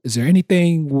 Is there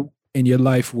anything in your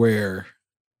life where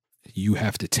you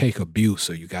have to take abuse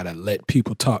or you got to let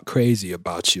people talk crazy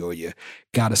about you or you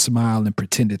got to smile and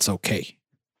pretend it's okay?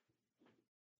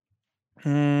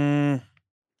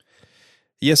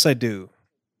 Yes, I do.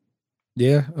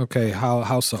 Yeah? Okay.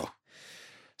 How so?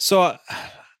 So,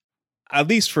 at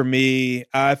least for me,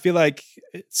 I feel like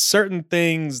certain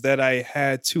things that I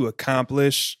had to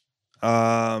accomplish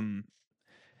and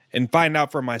find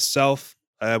out for myself,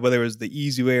 whether it was the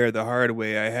easy way or the hard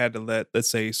way, I had to let, let's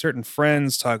say, certain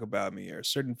friends talk about me or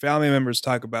certain family members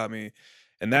talk about me.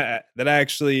 And that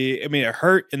actually, I mean, it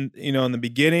hurt in the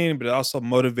beginning, but it also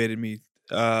motivated me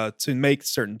to make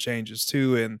certain changes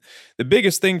too. And the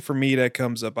biggest thing for me that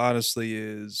comes up, honestly,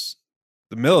 is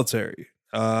the military.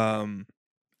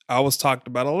 I was talked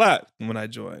about a lot when I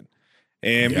joined.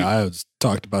 And I was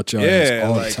talked about your ass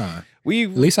all the time.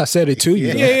 At least I said it to you.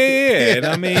 Yeah. And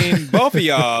I mean, both of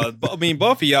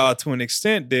y'all to an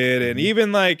extent did. And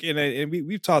even and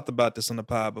we've talked about this on the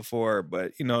pod before,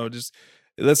 but just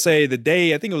let's say I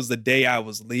think it was the day I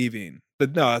was leaving.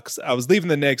 But no, 'cause I was leaving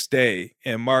the next day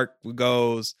and Mark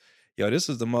goes, yo, this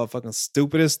is the motherfucking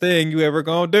stupidest thing you ever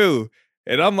gonna do.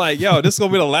 And I'm like, yo, this is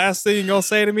gonna be the last thing you're gonna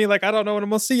say to me? Like, I don't know when I'm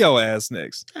gonna see your ass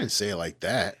next. I didn't say it like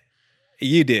that.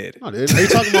 You did. Oh, dude. Are you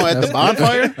talking about at the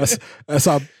bonfire? That's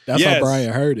how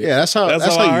Brian heard it. Yeah, that's how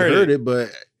you heard it,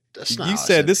 but that's not you how I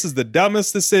said this is the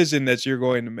dumbest decision that you're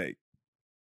going to make.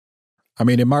 I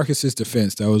mean, in Marcus's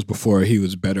defense, that was before he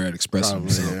was better at expressing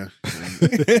himself.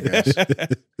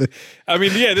 Yeah. I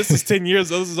mean, yeah, this is 10 years.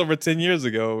 This is over 10 years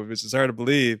ago, which is hard to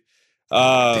believe.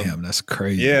 Damn, that's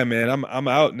crazy. Yeah, man, I'm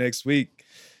out next week.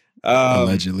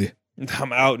 Allegedly.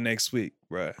 I'm out next week,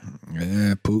 bro.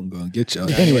 Yeah, Putin gonna get you.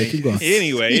 Anyway, keep going.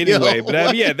 Anyway, but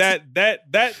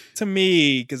that to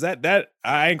me, because that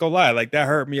I ain't gonna lie, like that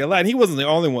hurt me a lot. And he wasn't the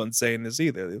only one saying this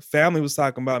either. The family was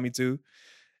talking about me too,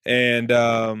 and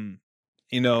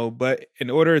but in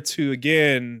order to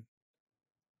again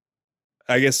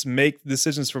I guess, make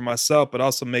decisions for myself, but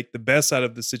also make the best out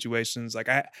of the situations. Like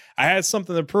I had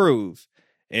something to prove,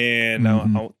 and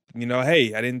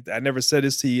hey, I never said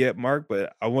this to you yet, Mark,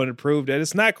 but I want to prove that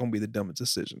it's not going to be the dumbest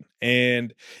decision.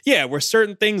 And yeah, were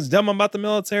certain things dumb about the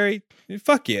military?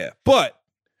 Fuck yeah, but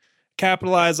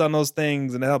capitalize on those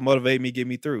things and help motivate me, get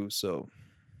me through. So,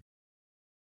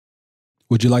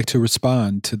 would you like to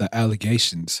respond to the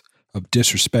allegations of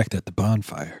disrespect at the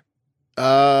bonfire?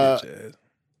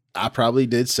 I probably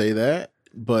did say that,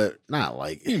 but not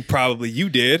like probably you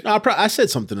did. No, I said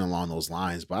something along those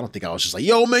lines, but I don't think I was just like,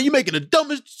 "Yo, man, you making the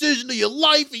dumbest decision of your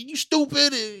life, and you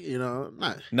stupid." And,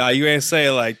 not. No, you ain't say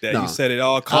it like that. No. You said it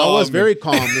all calm. I was very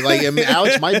calm. Like, I mean,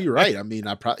 Alex might be right. I mean,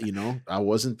 I probably, I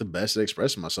wasn't the best at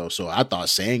expressing myself, so I thought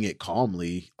saying it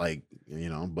calmly, like,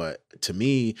 but to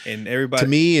me,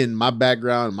 and my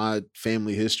background, my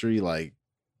family history, like,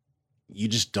 you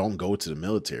just don't go to the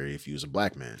military if you was a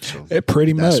black man. So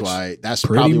that's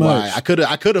probably why I could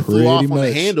have flew off on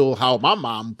the handle how my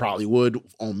mom probably would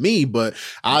on me, but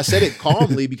I said it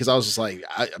calmly because I was just like,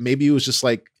 maybe it was just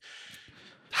like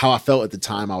how I felt at the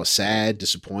time. I was sad,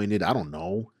 disappointed. I don't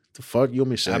know. The fuck you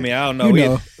want me to say? I mean, I don't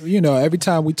know. Every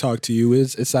time we talk to you,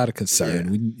 it's out of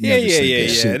concern. Yeah.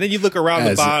 And then you look around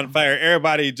the bonfire,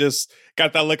 everybody just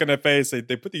got that look on their face. They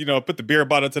put the beer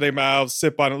bottle to their mouth,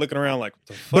 sip on it, looking around like,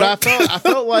 what the fuck? But I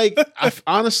felt like I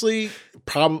honestly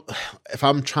probably if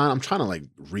I'm trying to like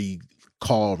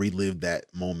relive that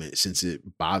moment since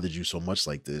it bothered you so much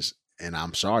like this, and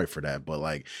I'm sorry for that. But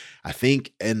like, I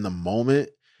think in the moment,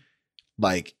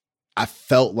 like I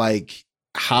felt like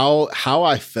how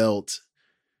I felt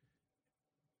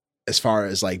as far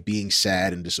as like being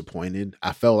sad and disappointed,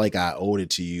 I felt like I owed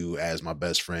it to you as my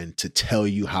best friend to tell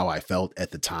you how I felt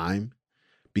at the time,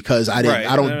 because I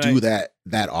don't do that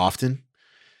often.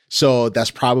 So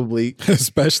that's probably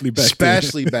especially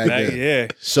back then. Yeah.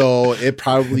 So it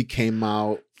probably came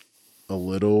out a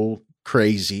little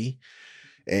crazy.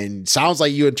 And sounds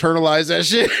like you internalized that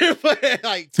shit, but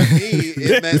like to me,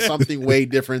 it meant something way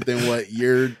different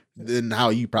than how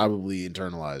you probably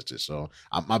internalized it. So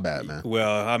my bad, man.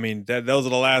 Well, I mean, those are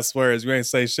the last words. You ain't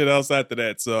say shit else after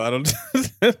that, so I don't.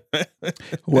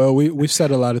 Well, we've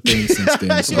said a lot of things since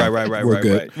then. So right. We're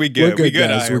good. We good. We're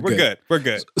good. We're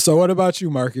good. So, what about you,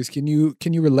 Marcus? Can you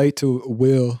relate to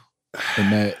Will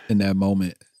in that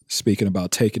moment? Speaking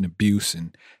about taking abuse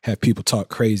and have people talk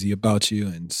crazy about you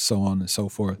and so on and so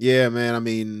forth. Yeah, man. I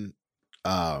mean,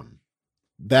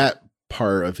 that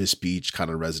part of his speech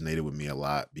kind of resonated with me a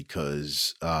lot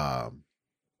because, I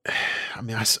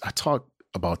mean, I talk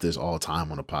about this all the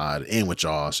time on the pod and with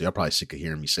y'all, so y'all probably sick of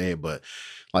hearing me say it, but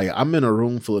like I'm in a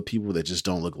room full of people that just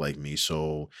don't look like me.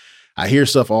 So I hear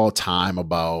stuff all the time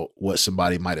about what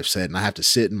somebody might have said, and I have to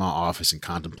sit in my office and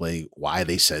contemplate why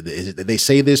they said that. Is it that they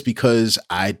say this because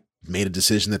I made a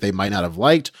decision that they might not have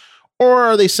liked, or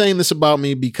are they saying this about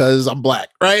me because I'm black,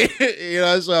 right?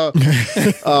 So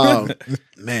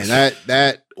man,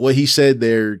 that what he said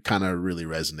there kind of really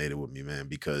resonated with me, man,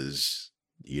 because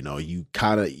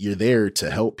you're there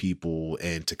to help people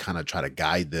and to kind of try to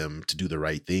guide them to do the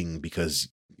right thing because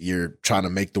you're trying to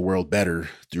make the world better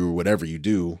through whatever you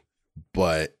do.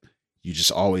 But you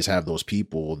just always have those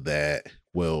people that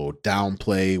will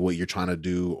downplay what you're trying to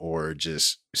do or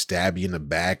just stab you in the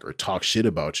back or talk shit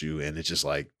about you. And it's just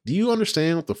like, do you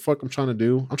understand what the fuck I'm trying to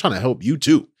do? I'm trying to help you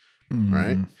too.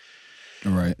 Right.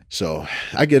 Right. So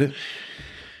I get it.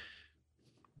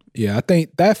 Yeah. I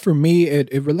think that for me,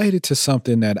 it related to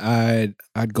something that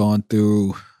I'd gone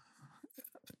through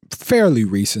fairly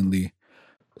recently.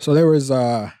 So there were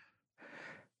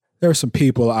some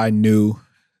people I knew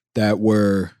that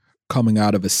were coming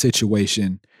out of a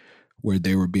situation where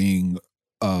they were being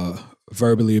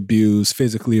verbally abused,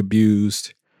 physically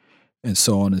abused, and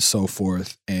so on and so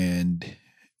forth. And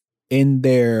in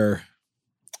their,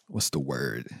 what's the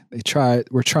word?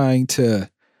 We're trying to.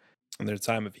 In their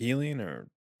time of healing, or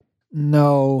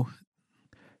no,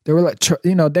 they were like,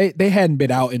 they hadn't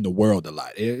been out in the world a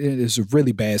lot. It was a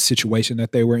really bad situation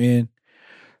that they were in.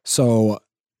 So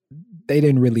they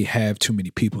didn't really have too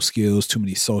many people skills, too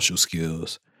many social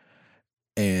skills.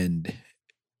 And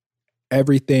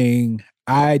everything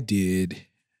I did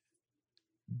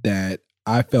that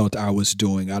I felt I was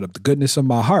doing out of the goodness of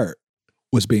my heart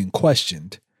was being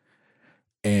questioned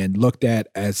and looked at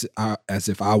as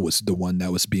if I was the one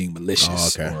that was being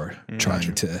malicious or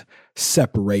trying to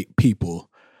separate people.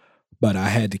 But I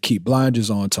had to keep blinders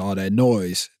on to all that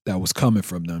noise that was coming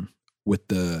from them with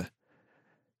the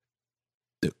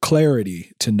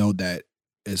clarity to know that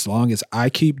as long as I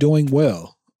keep doing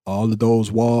well, all of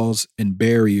those walls and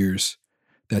barriers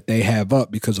that they have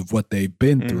up because of what they've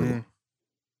been through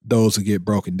those would get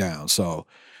broken down. So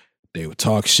they would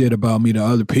talk shit about me to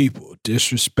other people,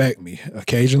 disrespect me,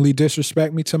 occasionally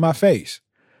disrespect me to my face.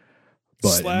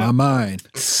 But in my mind,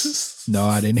 no,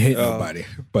 I didn't hit nobody.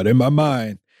 But in my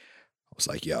mind, I was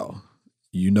like, yo,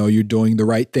 you know you're doing the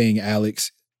right thing,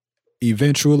 Alex.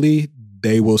 Eventually,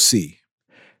 they will see.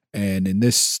 And in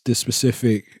this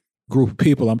specific group of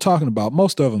people I'm talking about,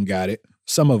 most of them got it.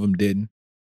 Some of them didn't.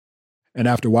 And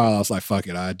after a while, I was like, fuck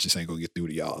it, I just ain't gonna get through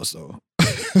to y'all. So,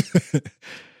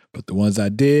 but the ones I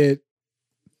did,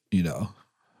 you know,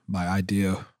 my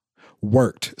idea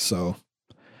worked. So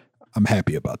I'm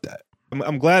happy about that.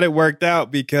 I'm glad it worked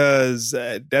out because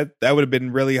that would have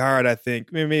been really hard, I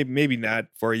think. Maybe not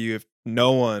for you if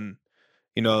no one,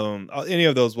 you know, any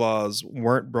of those walls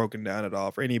weren't broken down at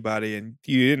all for anybody and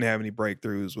you didn't have any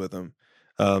breakthroughs with them.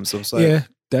 So it's like, yeah,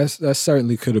 that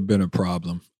certainly could have been a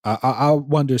problem. I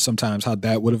wonder sometimes how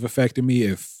that would have affected me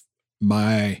if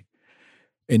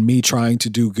me trying to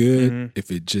do good,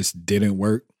 if it just didn't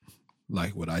work.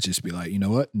 Like, would I just be like, you know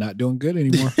what, not doing good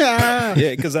anymore? Yeah,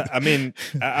 because I mean,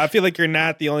 I feel like you're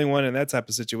not the only one in that type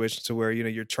of situation to where, you know,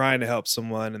 you're trying to help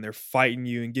someone and they're fighting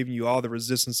you and giving you all the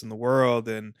resistance in the world.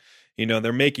 And, you know,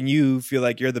 they're making you feel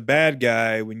like you're the bad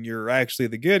guy when you're actually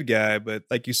the good guy. But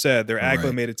like you said, they're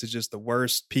acclimated to just the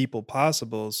worst people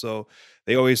possible. So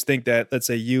they always think that, let's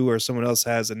say you or someone else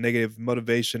has a negative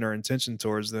motivation or intention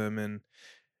towards them. And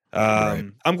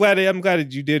I'm glad that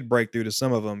you did break through to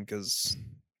some of them because...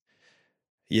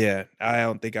 yeah, I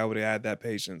don't think I would have had that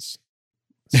patience.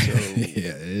 So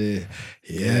yeah,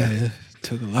 it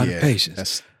took a lot of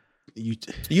patience.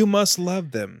 You must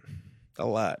love them a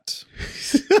lot.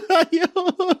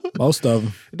 Most of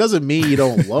them. It doesn't mean you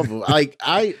don't love them. Like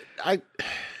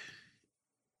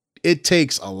it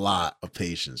takes a lot of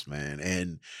patience, man.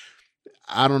 And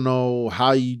I don't know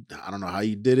how you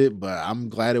did it, but I'm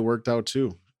glad it worked out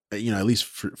too. You know, at least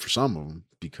for some of them,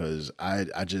 because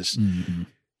I just. Mm-hmm.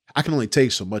 I can only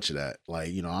take so much of that.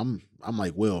 Like, you know, I'm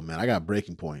like, Will, man, I got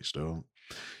breaking points, though.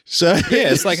 So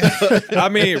yeah, it's like, I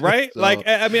mean, right? So, like,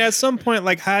 I mean, at some point,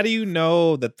 like, how do you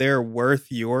know that they're worth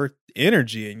your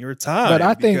energy and your time? But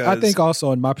I think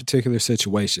also in my particular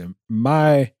situation,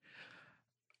 my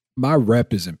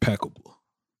rep is impeccable.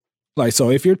 Like, so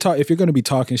if you're going to be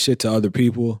talking shit to other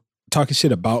people, talking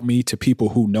shit about me to people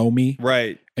who know me,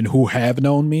 right, and who have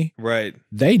known me, right,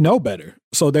 they know better.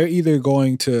 So they're either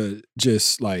going to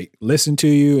just like listen to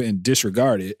you and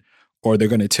disregard it, or they're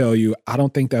going to tell you, I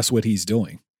don't think that's what he's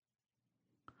doing.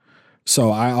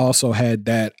 So I also had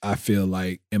that, I feel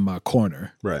like, in my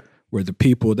corner, right, where the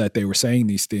people that they were saying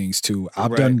these things to,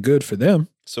 I've done good for them,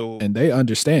 so and they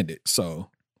understand it. So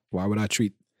why would I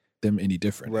treat them any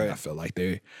different? Right. And I feel like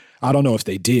I don't know if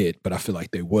they did, but I feel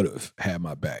like they would have had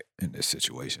my back in this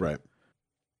situation. Right.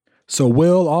 So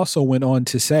Will also went on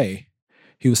to say,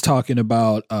 he was talking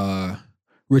about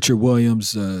Richard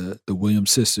Williams, the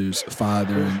Williams sisters'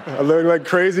 father. I look like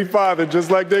crazy father, just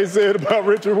like they said about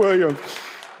Richard Williams.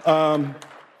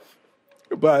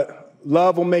 But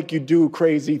love will make you do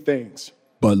crazy things.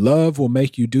 But love will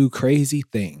make you do crazy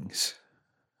things.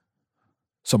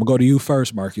 So I'm going to go to you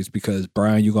first, Marcus, because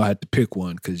Brian, you're going to have to pick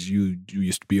one because you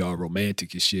used to be all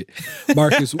romantic and shit.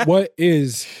 Marcus, what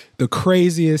is the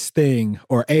craziest thing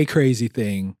or a crazy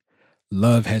thing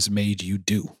love has made you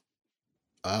do?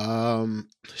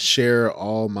 Share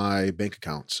all my bank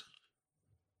accounts.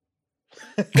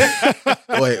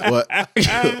 Wait, what?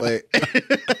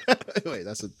 Wait,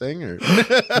 that's a thing? Or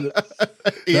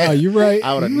No, you're right.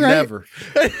 I would have never.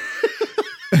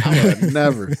 I would have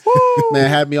never. Man,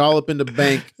 had me all up in the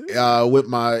bank with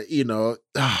my,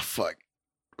 fuck.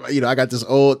 I got this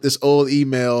old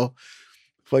email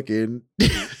fucking,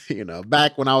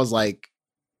 back when I was like,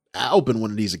 I opened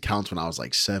one of these accounts when I was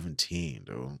like 17,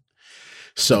 dude.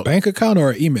 So a bank account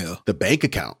or an email? The bank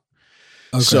account.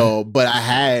 Okay. So, but I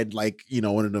had like,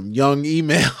 one of them young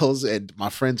emails and my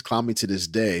friends clown me to this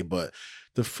day, but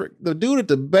the dude at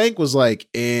the bank was like,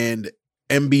 and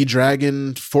MB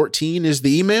Dragon 14 is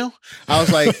the email. I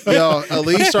was like, yo,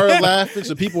 Elise started laughing.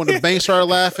 So people in the bank started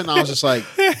laughing. I was just like,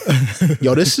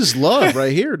 yo, this is love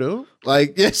right here, dude.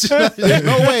 Like, there's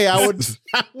no way I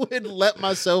would let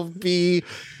myself be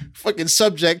fucking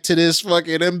subject to this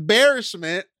fucking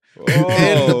embarrassment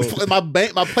in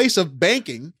my place of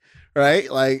banking, right?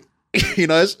 Like,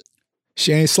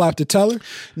 she ain't slapped the teller?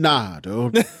 Nah,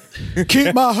 dude.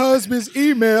 Keep my husband's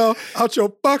email out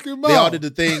your fucking mouth. They all did the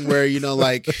thing where,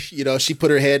 she put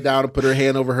her head down and put her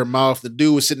hand over her mouth. The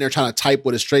dude was sitting there trying to type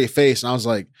with a straight face. And I was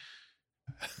like,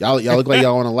 y'all look like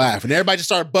y'all want to laugh. And everybody just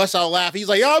started busting out laughing. He's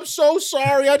like, I'm so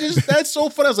sorry. That's so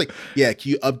funny. I was like, yeah,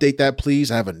 can you update that, please?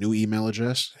 I have a new email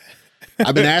address.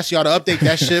 I've been asking y'all to update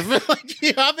that shit.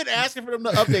 I've been asking for them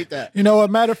to update that. You know what?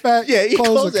 Matter of fact, Yeah, you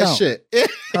close that account. shit.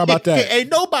 How about that? Ain't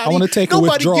nobody. I wanna take a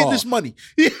nobody withdrawal. getting this money.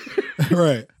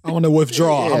 Right. I want to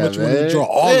withdraw. How much want to withdraw?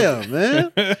 All of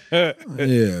man. it.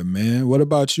 Yeah, man. What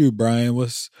about you, Brian?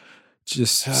 What's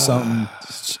just something,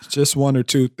 just one or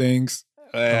two things?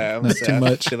 Yeah, I'm Not saying, too I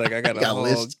much. feel like I got a Got a whole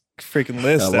list. freaking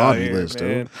list Got a out laundry here, list,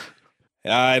 man. dude.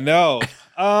 I know.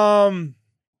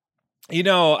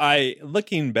 I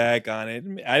looking back on it,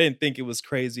 I didn't think it was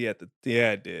crazy at the.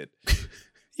 Yeah, I did.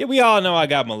 Yeah, we all know I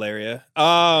got malaria.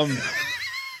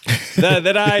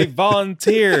 That I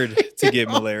volunteered to get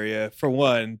malaria for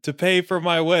one to pay for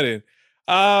my wedding.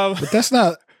 But that's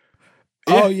not.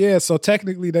 Yeah. Oh yeah, so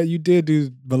technically that you did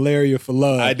do malaria for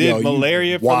love. I did Yo, you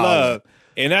malaria for wildin'. love,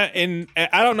 and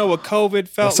I don't know what COVID That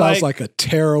felt sounds like a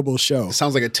terrible show.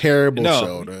 Sounds like a terrible No.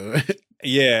 show, dude.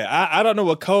 Yeah, I don't know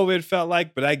what COVID felt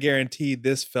like, but I guarantee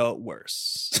this felt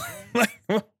worse.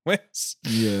 Worse.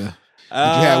 Yeah. You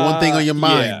had one thing on your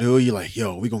mind, yeah. dude. You're like,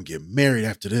 yo, we gonna get married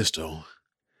after this, though.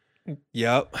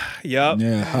 Yep.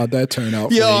 Yeah. How'd that turn out?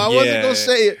 For Yo, you? I wasn't Yeah. gonna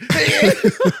say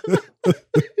it.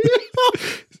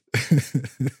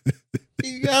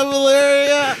 You got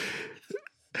malaria.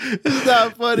 It's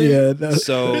not funny. Yeah. It's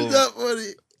So not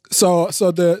funny. So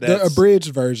the That's-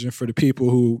 abridged version for the people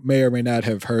who may or may not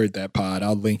have heard that pod,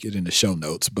 I'll link it in the show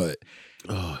notes. But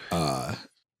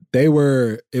it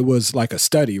was like a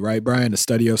study, right, Brian? A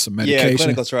study of some medication. yeah,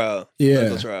 clinical trial. Yeah.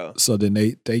 Clinical trial. So then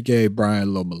they gave Brian a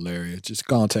little malaria. Just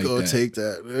go and take Go that. take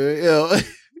that, man. Yo,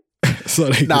 so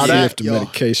they Nah, can see that- if the yo,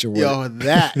 medication works. yo,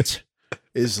 that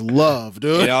is love,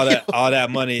 dude. And all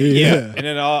that money. Yeah.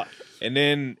 Yeah.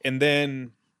 And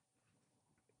then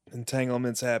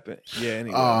entanglements happen. Yeah,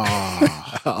 anyway.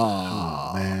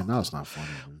 Oh, man, that was not funny.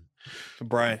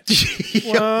 Brian.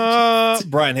 Man.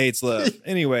 Brian hates love.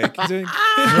 Anyway, continue.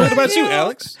 What about you,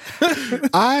 Alex?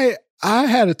 I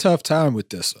had a tough time with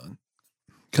this one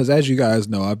because, as you guys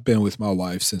know, I've been with my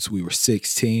wife since we were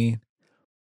 16,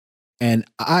 and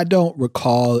I don't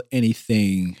recall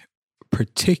anything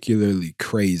particularly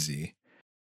crazy.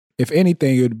 If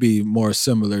anything, it would be more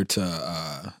similar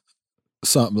to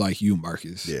something like you,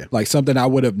 Marcus. Yeah. Like something I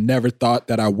would have never thought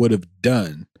that I would have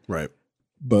done, Right.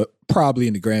 but probably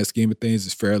in the grand scheme of things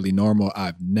is fairly normal.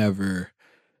 I've never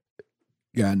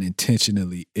gotten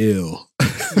intentionally ill.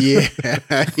 Yeah.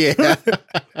 Yeah.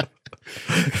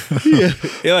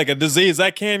 Yeah, like a disease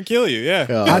that can kill you. Yeah.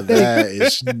 Oh, I think- that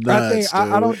is nuts.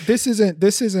 I don't. This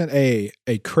isn't a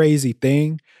crazy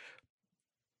thing,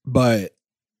 but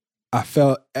I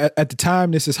felt at the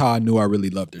time this is how I knew I really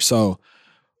loved her. So,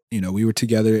 we were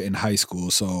together in high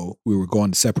school, so we were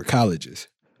going to separate colleges.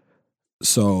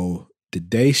 So the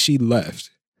day she left,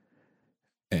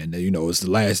 and it was the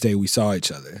last day we saw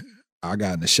each other, I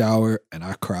got in the shower and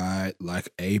I cried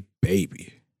like a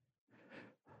baby.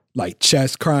 Like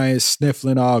chest crying,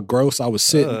 sniffling, all gross. I was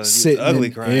sitting ugly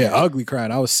crying. Yeah, ugly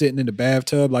crying. I was sitting in the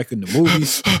bathtub like in the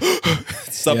movies.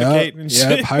 Suffocating and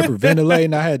shit.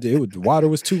 Hyperventilating. The water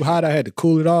was too hot. I had to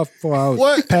cool it off before I would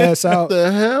What? pass out.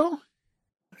 the hell?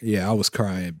 Yeah, I was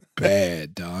crying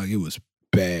bad, dog. It was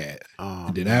bad. Oh,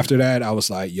 And then man. after that, I was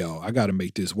like, yo, I got to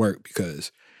make this work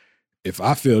because if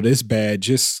I feel this bad,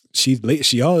 she's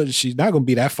not going to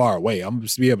be that far away. I'm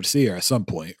just be able to see her at some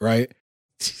point, right?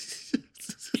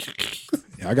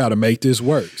 I got to make this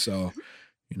work. So,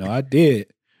 I did.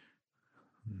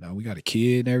 Now we got a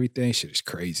kid and everything. Shit is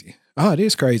crazy. Oh, it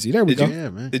is crazy. There we go. Yeah,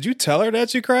 man. Did you tell her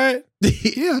that you cried?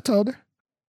 Yeah, I told her.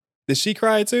 Did she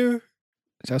cry too?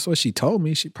 That's what she told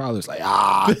me. She probably was like,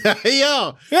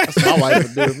 Yo, that's what my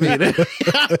wife would do to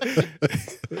me.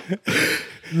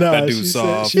 No, That dude's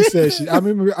soft. She said I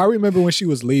remember when she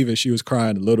was leaving, she was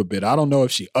crying a little bit. I don't know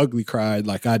if she ugly cried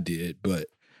like I did, but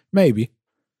maybe.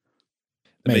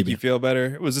 To make you feel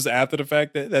better? Was this after the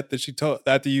fact that she told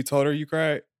after you told her you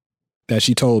cried? That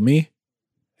she told me?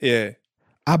 Yeah.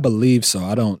 I believe so.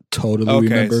 I don't totally Okay,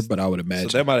 remember, but I would imagine.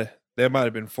 So that might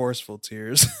have been forceful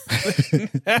tears.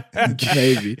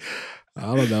 Maybe.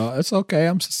 I don't know. It's okay.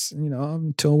 I'm I'm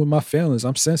in tune with my feelings.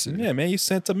 I'm sensitive. Yeah, man, you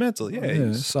sentimental. Yeah.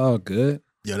 It's all good.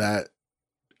 Yo,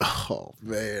 oh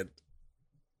man.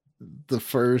 The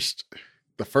first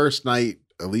night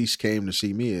Elise came to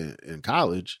see me in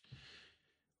college,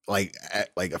 like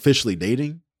officially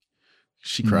dating,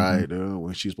 she cried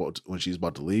when she was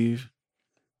about to leave.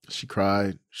 She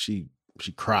cried. She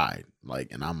cried.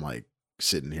 Like, and I'm like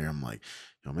sitting here, I'm like,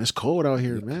 yo, man, it's cold out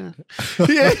here, man.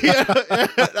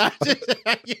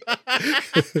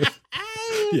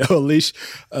 Yo, Elise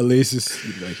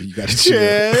is like, you gotta chill.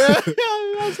 Yeah.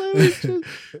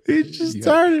 He just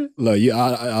started. Look,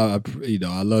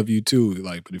 I love you too.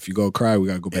 Like, but if you go cry, we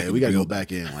gotta go back. Yeah, we gotta go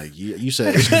back in. Like you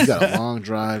said, you got a long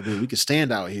drive, dude. We could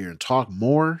stand out here and talk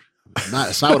more. It's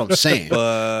not what I'm saying.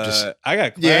 But I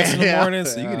got class in the morning,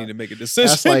 so you need to make a decision.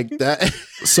 That's like that.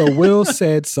 So Will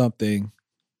said something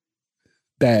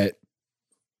that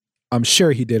I'm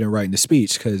sure he didn't write in the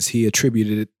speech because he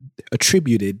attributed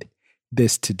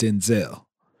this to Denzel.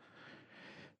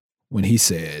 When he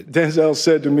said, Denzel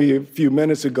said to me a few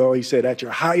minutes ago, he said, at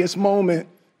your highest moment,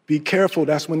 be careful.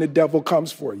 That's when the devil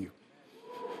comes for you.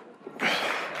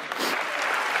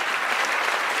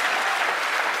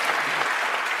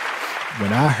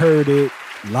 when I heard it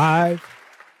live,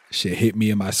 shit hit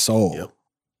me in my soul. Yep.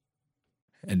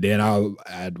 And then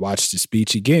I'd watched the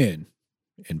speech again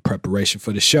in preparation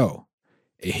for the show.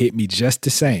 It hit me just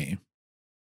the same.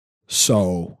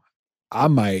 So I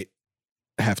might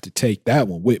have to take that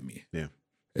one with me. Yeah.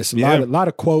 It's a lot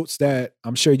of quotes that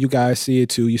I'm sure you guys see it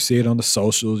too. You see it on the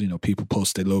socials. You know, people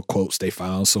post their little quotes they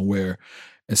found somewhere.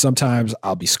 And sometimes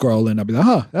I'll be scrolling. I'll be like,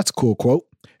 huh, that's a cool quote.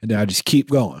 And then I just keep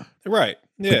going. Right.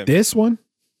 Yeah. But this one,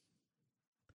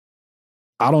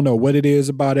 I don't know what it is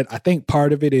about it. I think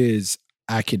part of it is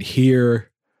I can hear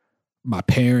my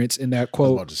parents in that quote.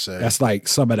 I was about to say. That's like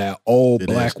some of that old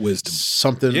black is. wisdom.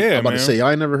 Something I'm about to say. Y'all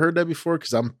ain't never heard that before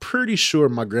because I'm pretty sure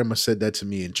my grandma said that to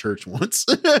me in church once.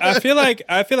 I feel like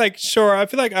I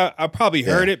probably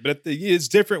heard it, but it's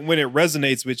different when it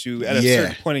resonates with you at a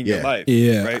certain point in your life.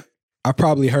 Yeah. Right. I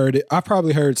probably heard it. I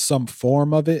probably heard some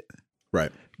form of it.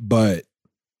 Right. But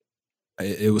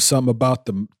it was something about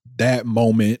that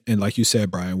moment, and like you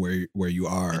said, Brian, where you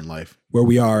are in life, where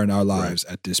we are in our lives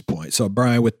at this point. So,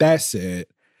 Brian, with that said,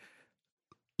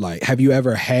 like, have you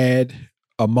ever had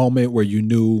a moment where you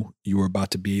knew you were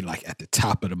about to be like at the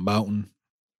top of the mountain,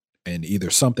 and either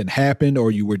something happened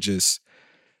or you were just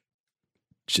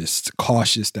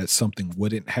cautious that something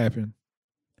wouldn't happen,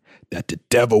 that the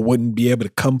devil wouldn't be able to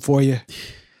come for you?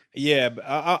 Yeah, but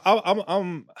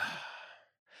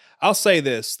I'll say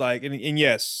this, like, and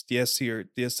yes to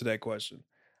that question.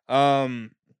 I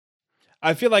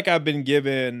feel like I've been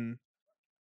given,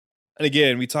 and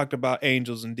again, we talked about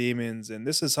angels and demons, and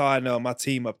this is how I know my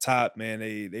team up top, man,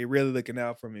 they really looking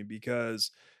out for me because,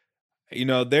 you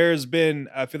know, there's been,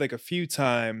 I feel like a few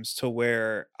times to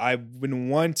where I've been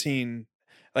wanting,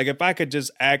 like, if I could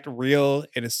just act real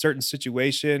in a certain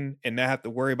situation and not have to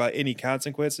worry about any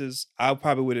consequences, I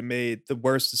probably would have made the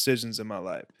worst decisions in my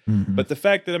life. Mm-hmm. But the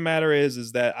fact of the matter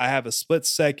is that I have a split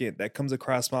second that comes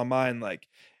across my mind, like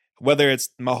whether it's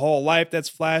my whole life that's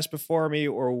flashed before me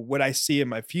or what I see in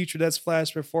my future that's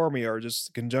flashed before me or just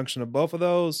a conjunction of both of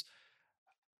those,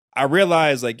 I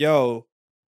realize like, yo,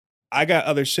 I got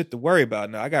other shit to worry about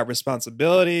now. I got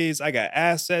responsibilities. I got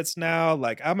assets now.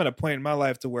 Like I'm at a point in my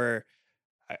life to where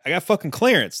I got fucking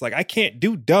clearance. Like I can't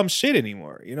do dumb shit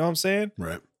anymore. You know what I'm saying?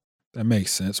 Right. That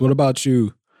makes sense. What about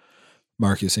you,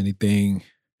 Marcus? Anything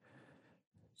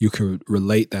you could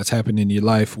relate that's happened in your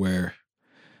life where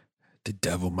the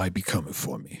devil might be coming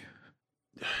for me?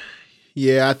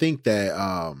 Yeah, I think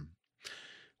that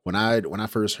when I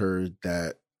first heard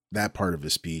that part of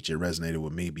his speech, it resonated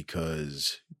with me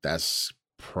because that's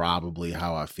probably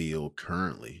how I feel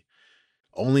currently.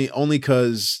 Only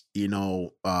because, you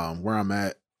know, where I'm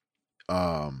at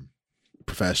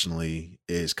professionally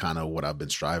is kind of what I've been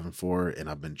striving for, and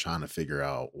I've been trying to figure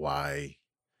out why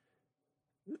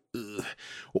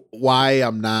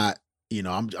I'm not, you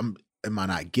know, am I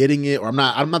not getting it, or I'm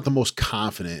not the most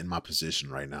confident in my position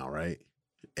right now, right?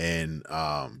 And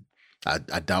I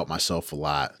doubt myself a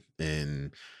lot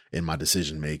in my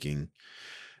decision making,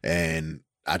 and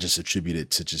I just attribute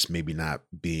it to just maybe not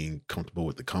being comfortable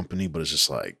with the company, but it's just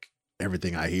like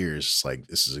everything I hear is just like,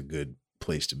 this is a good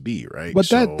place to be, right?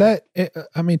 But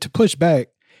I mean, to push back,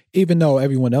 even though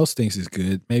everyone else thinks it's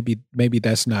good, maybe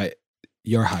that's not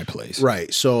your high place.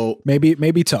 Right. So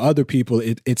maybe to other people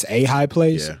it's a high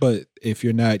place, Yeah. but if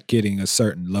you're not getting a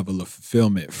certain level of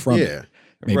fulfillment from it,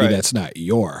 maybe that's not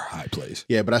your high place.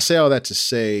 Yeah, but I say all that to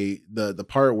say the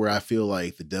part where I feel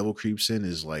like the devil creeps in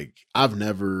is like I've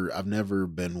never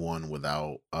been one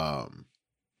without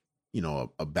you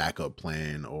know, a backup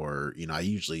plan, or, you know, I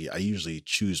usually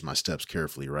choose my steps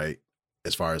carefully, right?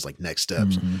 As far as like next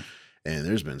steps. Mm-hmm. And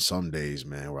there's been some days,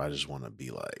 man, where I just want to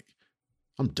be like,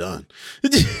 I'm done.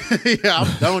 Yeah,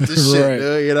 I'm done with this shit, Right.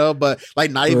 dude, you know, but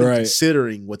like not even Right.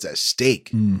 considering what's at stake.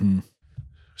 Mm-hmm.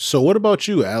 So what about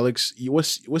you, Alex?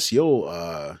 What's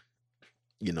your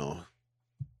you know,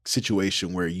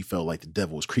 situation where you felt like the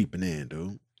devil was creeping in,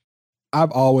 dude?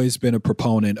 I've always been a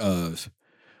proponent of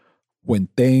when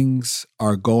things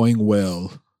are going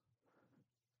well,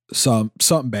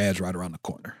 something bad's right around the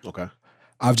corner. Okay.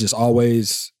 I've just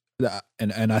always,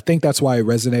 and I think that's why it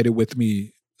resonated with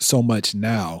me so much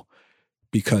now,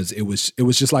 because it was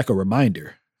just like a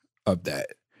reminder of that.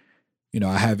 You know,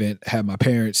 I haven't had my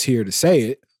parents here to say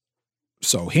it,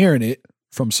 so hearing it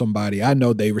from somebody I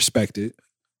know they respect it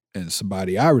and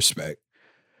somebody I respect,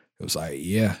 it was like,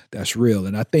 yeah, that's real.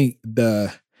 And I think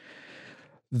the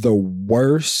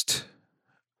worst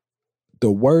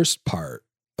part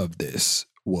of this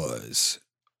was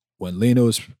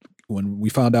when we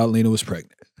found out Lena was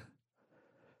pregnant,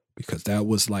 because that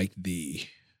was like the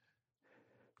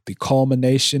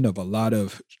culmination of a lot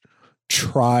of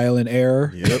trial and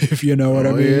error, if you know what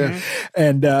I mean. Yeah.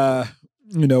 And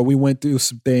you know, we went through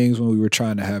some things when we were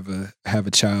trying to have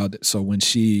a child. So when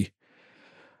she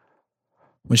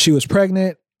was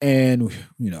pregnant, and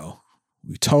you know,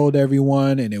 we told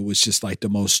everyone, and it was just like the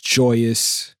most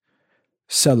joyous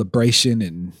celebration,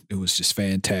 and it was just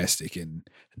fantastic. And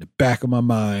in the back of my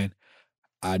mind,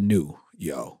 I knew,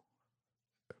 yo,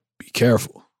 be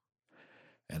careful.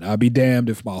 And I'll be damned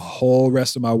if my whole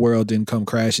rest of my world didn't come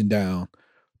crashing down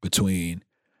between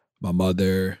my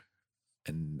mother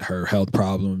and her health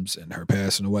problems and her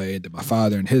passing away, and then my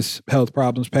father and his health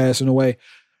problems passing away.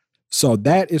 So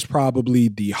that is probably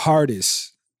the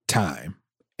hardest time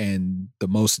and the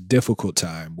most difficult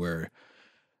time, where,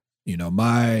 you know,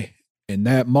 in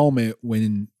that moment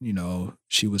when, you know,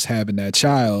 she was having that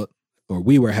child, or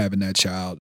we were having that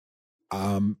child,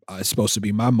 it's supposed to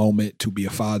be my moment to be a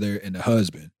father and a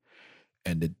husband.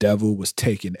 And the devil was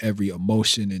taking every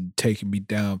emotion and taking me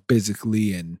down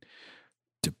physically, and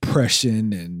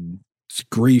depression and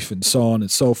grief and so on and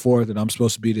so forth. And I'm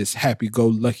supposed to be this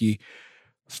happy-go-lucky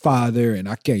father, and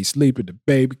I can't sleep, and the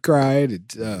baby cried,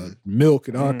 and milk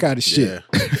and all kind of shit.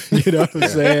 Yeah. You know what I'm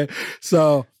saying?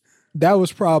 So that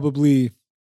was probably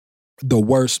the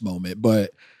worst moment.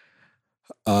 But,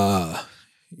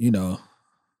 you know,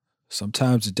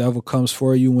 sometimes the devil comes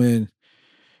for you when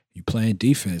you playing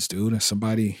defense, dude, and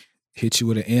somebody hits you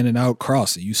with an in and out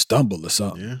cross and you stumble or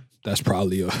something. Yeah. That's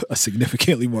probably a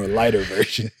significantly more lighter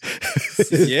version.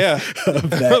 Yeah. Of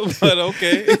that. But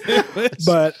okay.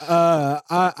 But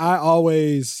I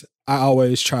always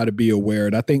try to be aware.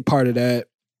 And I think part of that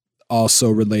also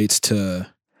relates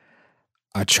to,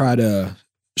 I try to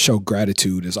show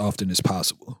gratitude as often as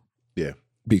possible. Yeah.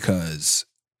 Because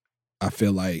I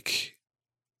feel like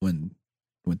when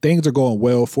things are going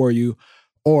well for you,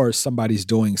 or somebody's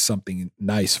doing something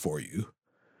nice for you,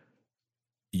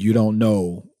 you don't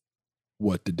know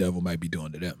what the devil might be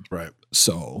doing to them. Right.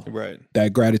 So right.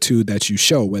 that gratitude that you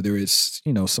show, whether it's,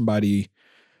 you know, somebody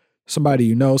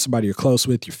you know, somebody you're close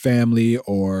with, your family,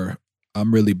 or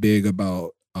I'm really big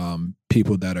about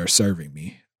people that are serving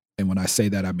me. And when I say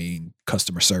that, I mean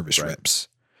customer service reps.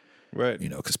 Right. You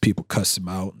know, because people cuss them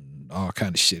out and all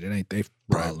kind of shit. It ain't their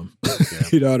problem. Yeah.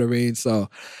 You know what I mean? So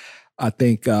I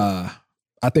think I'm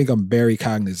very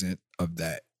cognizant of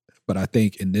that. But I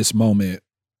think in this moment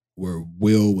where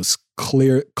Will was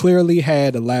clearly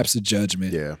had a lapse of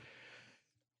judgment. Yeah.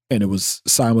 And it was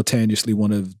simultaneously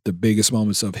one of the biggest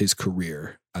moments of his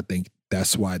career. I think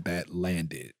that's why that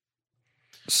landed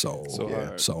so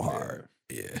hard.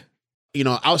 Yeah. You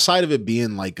know, outside of it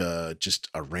being like just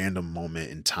a random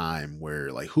moment in time where,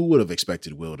 like, who would have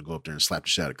expected Will to go up there and slap the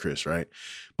shit out of Chris, right?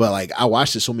 But like, I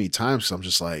watched it so many times, so I'm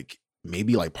just like,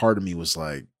 maybe like part of me was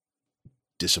like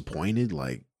disappointed.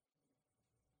 Like,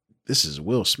 this is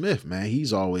Will Smith, man.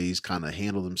 He's always kind of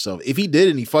handled himself. If he did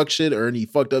any fuck shit or any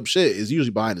fucked up shit, it's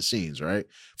usually behind the scenes, right?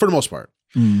 For the most part.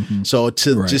 Mm-hmm. So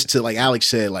just to like Alex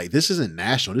said, like, this isn't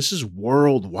national. This is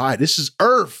worldwide. This is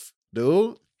Earth,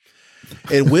 dude.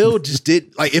 And Will just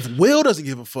did, like, if Will doesn't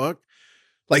give a fuck,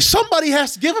 like, somebody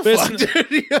has to give a fuck. But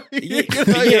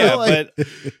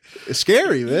it's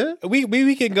scary, man.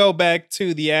 We can go back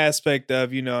to the aspect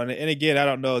of, you know, and again, I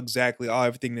don't know exactly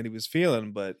everything that he was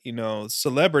feeling, but, you know,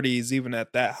 celebrities, even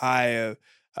at that high of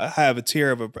a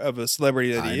tier of a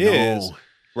celebrity that he is,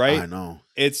 right? I know.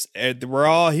 We're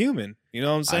all human. You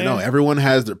know what I'm saying? I know everyone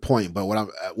has their point, but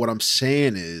what I'm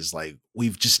saying is, like,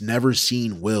 we've just never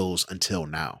seen Wills until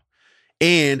now.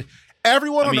 And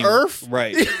everyone on Earth,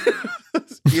 right?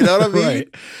 You know what I mean?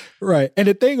 Right. And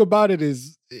the thing about it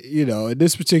is, you know, in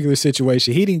this particular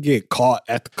situation, he didn't get caught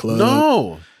at the club.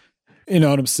 No, you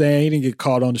know what I'm saying? He didn't get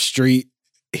caught on the street.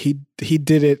 He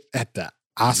did it at the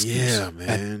Oscars. Yeah,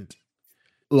 man.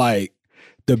 Like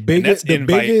the biggest,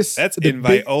 that's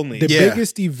invite only. The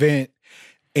biggest event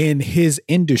in his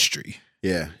industry.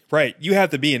 Yeah. Right. You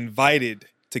have to be invited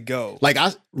to go. Like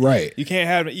you can't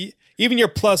have even your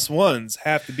plus ones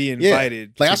have to be invited.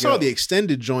 Yeah. Like I saw the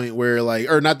extended joint where, like,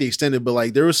 or not the extended, but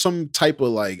like there was some type of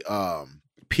like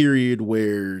period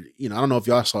where, I don't know if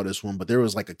y'all saw this one, but there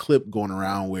was like a clip going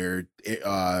around where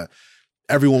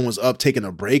everyone was up taking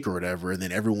a break or whatever, and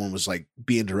then everyone was like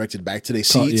being directed back to their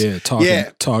seats.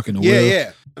 Talking to Will.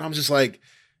 Yeah. And I'm just like,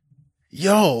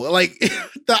 yo, like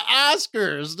the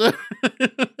Oscars, the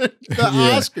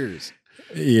Oscars.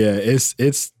 Yeah,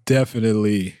 it's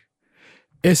definitely,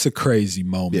 it's a crazy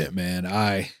moment, man.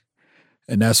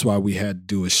 And that's why we had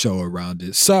to do a show around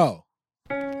it. So,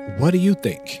 what do you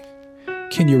think?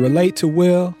 Can you relate to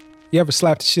Will? You ever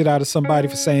slapped the shit out of somebody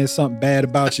for saying something bad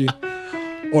about you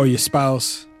or your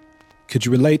spouse? Could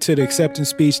you relate to the acceptance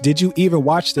speech? Did you even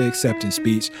watch the acceptance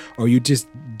speech? Or you just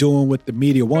doing what the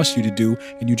media wants you to do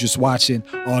and you just watching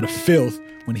all the filth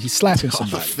when he's slapping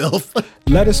somebody? All the filth.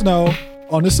 Let us know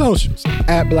on the socials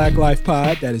at Black Life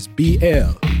Pod. That is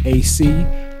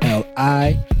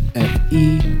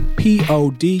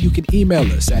BLACLIFEPOD. You can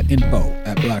email us at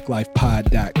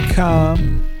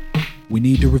info@blacklifepod.com. We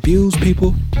need the reviews,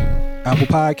 people. Apple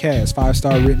Podcasts,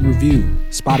 5-star written review.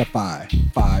 Spotify,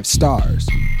 5 stars.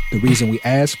 The reason we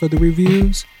ask for the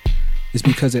reviews is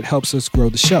because it helps us grow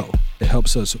the show. It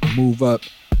helps us move up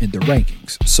in the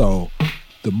rankings. So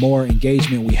the more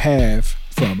engagement we have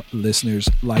from listeners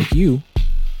like you,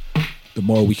 the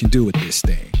more we can do with this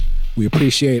thing. We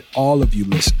appreciate all of you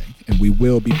listening, and we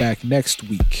will be back next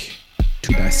week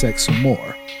to dissect some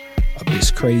more of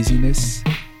this craziness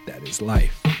that is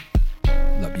life.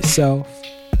 Love yourself.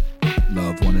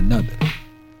 Love one another.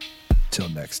 Till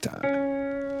next time.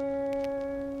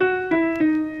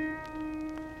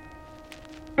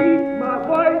 Keep my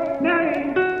wife's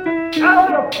name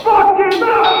out of fucking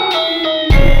mouth!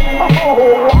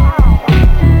 Oh, wow!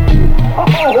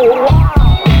 Oh, wow!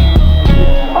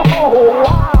 Oh,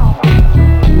 wow!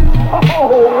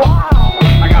 Oh, wow!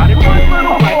 I got it one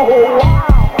little fight. Oh,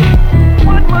 wow!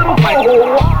 One little fight.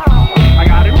 Oh, wow! I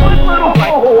got it one little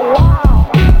fight. Oh,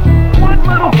 wow! One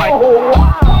little fight. Oh,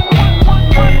 wow!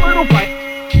 One little fight.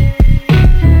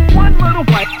 One little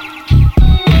fight.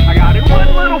 I got it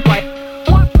one little fight.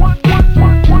 One.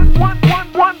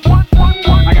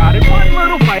 I got it one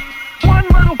little fight. One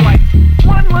little fight.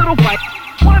 One little fight.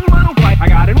 One little fight. I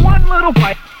got it one little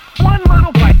fight. One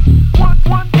little fight.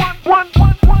 One.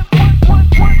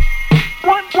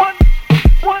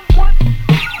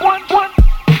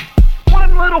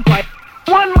 One little fight.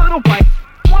 One little fight.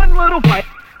 One little fight.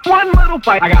 One little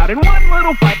fight. I got it one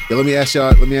little fight. Yeah, let me ask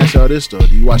y'all this though.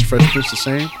 Do you watch Fresh Prince the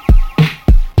same?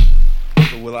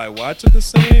 Will I watch it the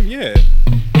same? Yeah.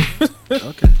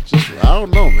 Okay. I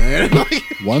don't know, man.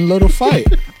 One little fight.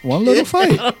 One little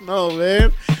fight. I don't know,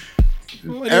 man.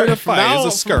 Whatever fight is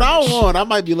a skirmish. From now on, I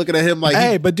might be looking at him like,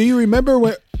 Hey, but do you remember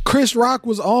when Chris Rock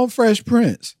was on Fresh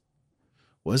Prince?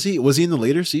 was he in the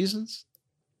later seasons?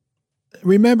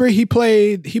 Remember he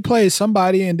played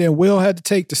somebody, and then Will had to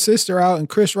take the sister out, and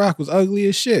Chris Rock was ugly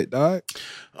as shit, dog.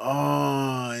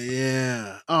 Oh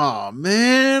yeah. Oh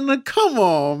man, come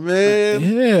on, man.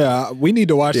 Yeah, we need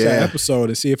to watch that episode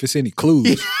and see if it's any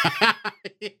clues. I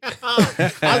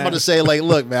was about to say, like,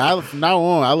 look, man. From now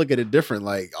on, I look at it different.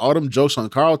 Like all them jokes on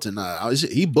Carlton,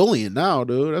 he bullying now,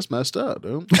 dude. That's messed up,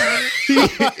 dude.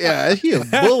 Yeah, he a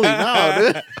bully now,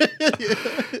 dude.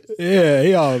 Yeah,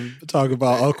 he all talk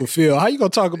about Uncle Phil. How you gonna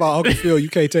talk about Uncle Phil? You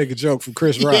can't take a joke from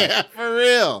Chris Rock. Yeah, for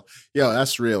real. Yo,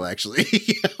 that's real, actually.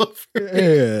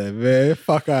 Yeah, man.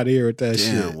 Fuck out of here with that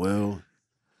shit. Damn, Will.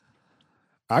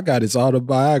 I got his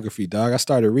autobiography, dog. I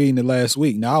started reading it last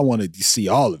week. Now I wanted to see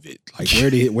all of it. Like,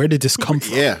 where did this come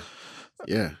from?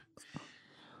 Yeah.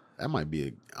 That might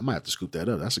be I might have to scoop that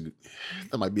up.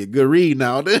 That might be a good read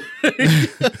now, dude.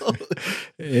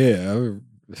 Yeah,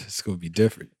 it's gonna be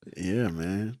different. Yeah,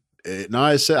 man. No,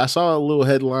 I saw a little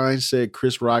headline said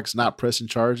Chris Rock's not pressing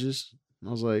charges. I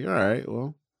was like, all right,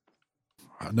 well.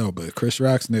 I know, but Chris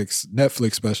Rock's next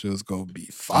Netflix special is gonna be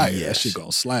fire. Yes. That shit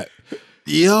gonna slap.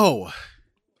 Yo.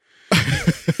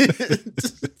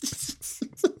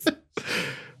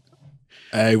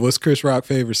 Hey, what's Chris Rock's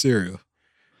favorite cereal?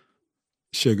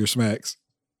 Sugar Smacks.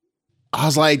 I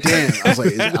was like, damn. I was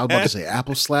about to say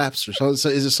Apple Slaps or something. So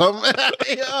is it something?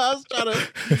 Yeah, I was trying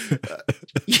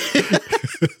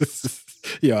to.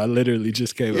 Yo, I literally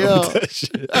just came up with that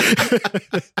shit.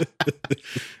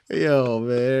 Yo,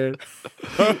 man.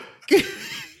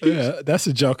 Yeah, that's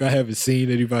a joke I haven't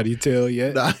seen anybody tell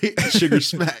yet. Nah, Sugar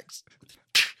Smacks.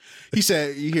 He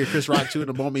said, you hear Chris Rock too in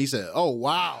the moment. He said, oh,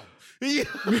 wow. He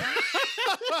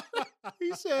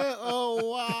said,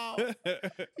 oh, wow.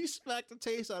 He smacked the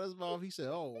taste out of his mouth. He said,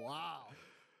 oh, wow.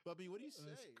 But I mean, what do you say?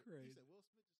 That's crazy.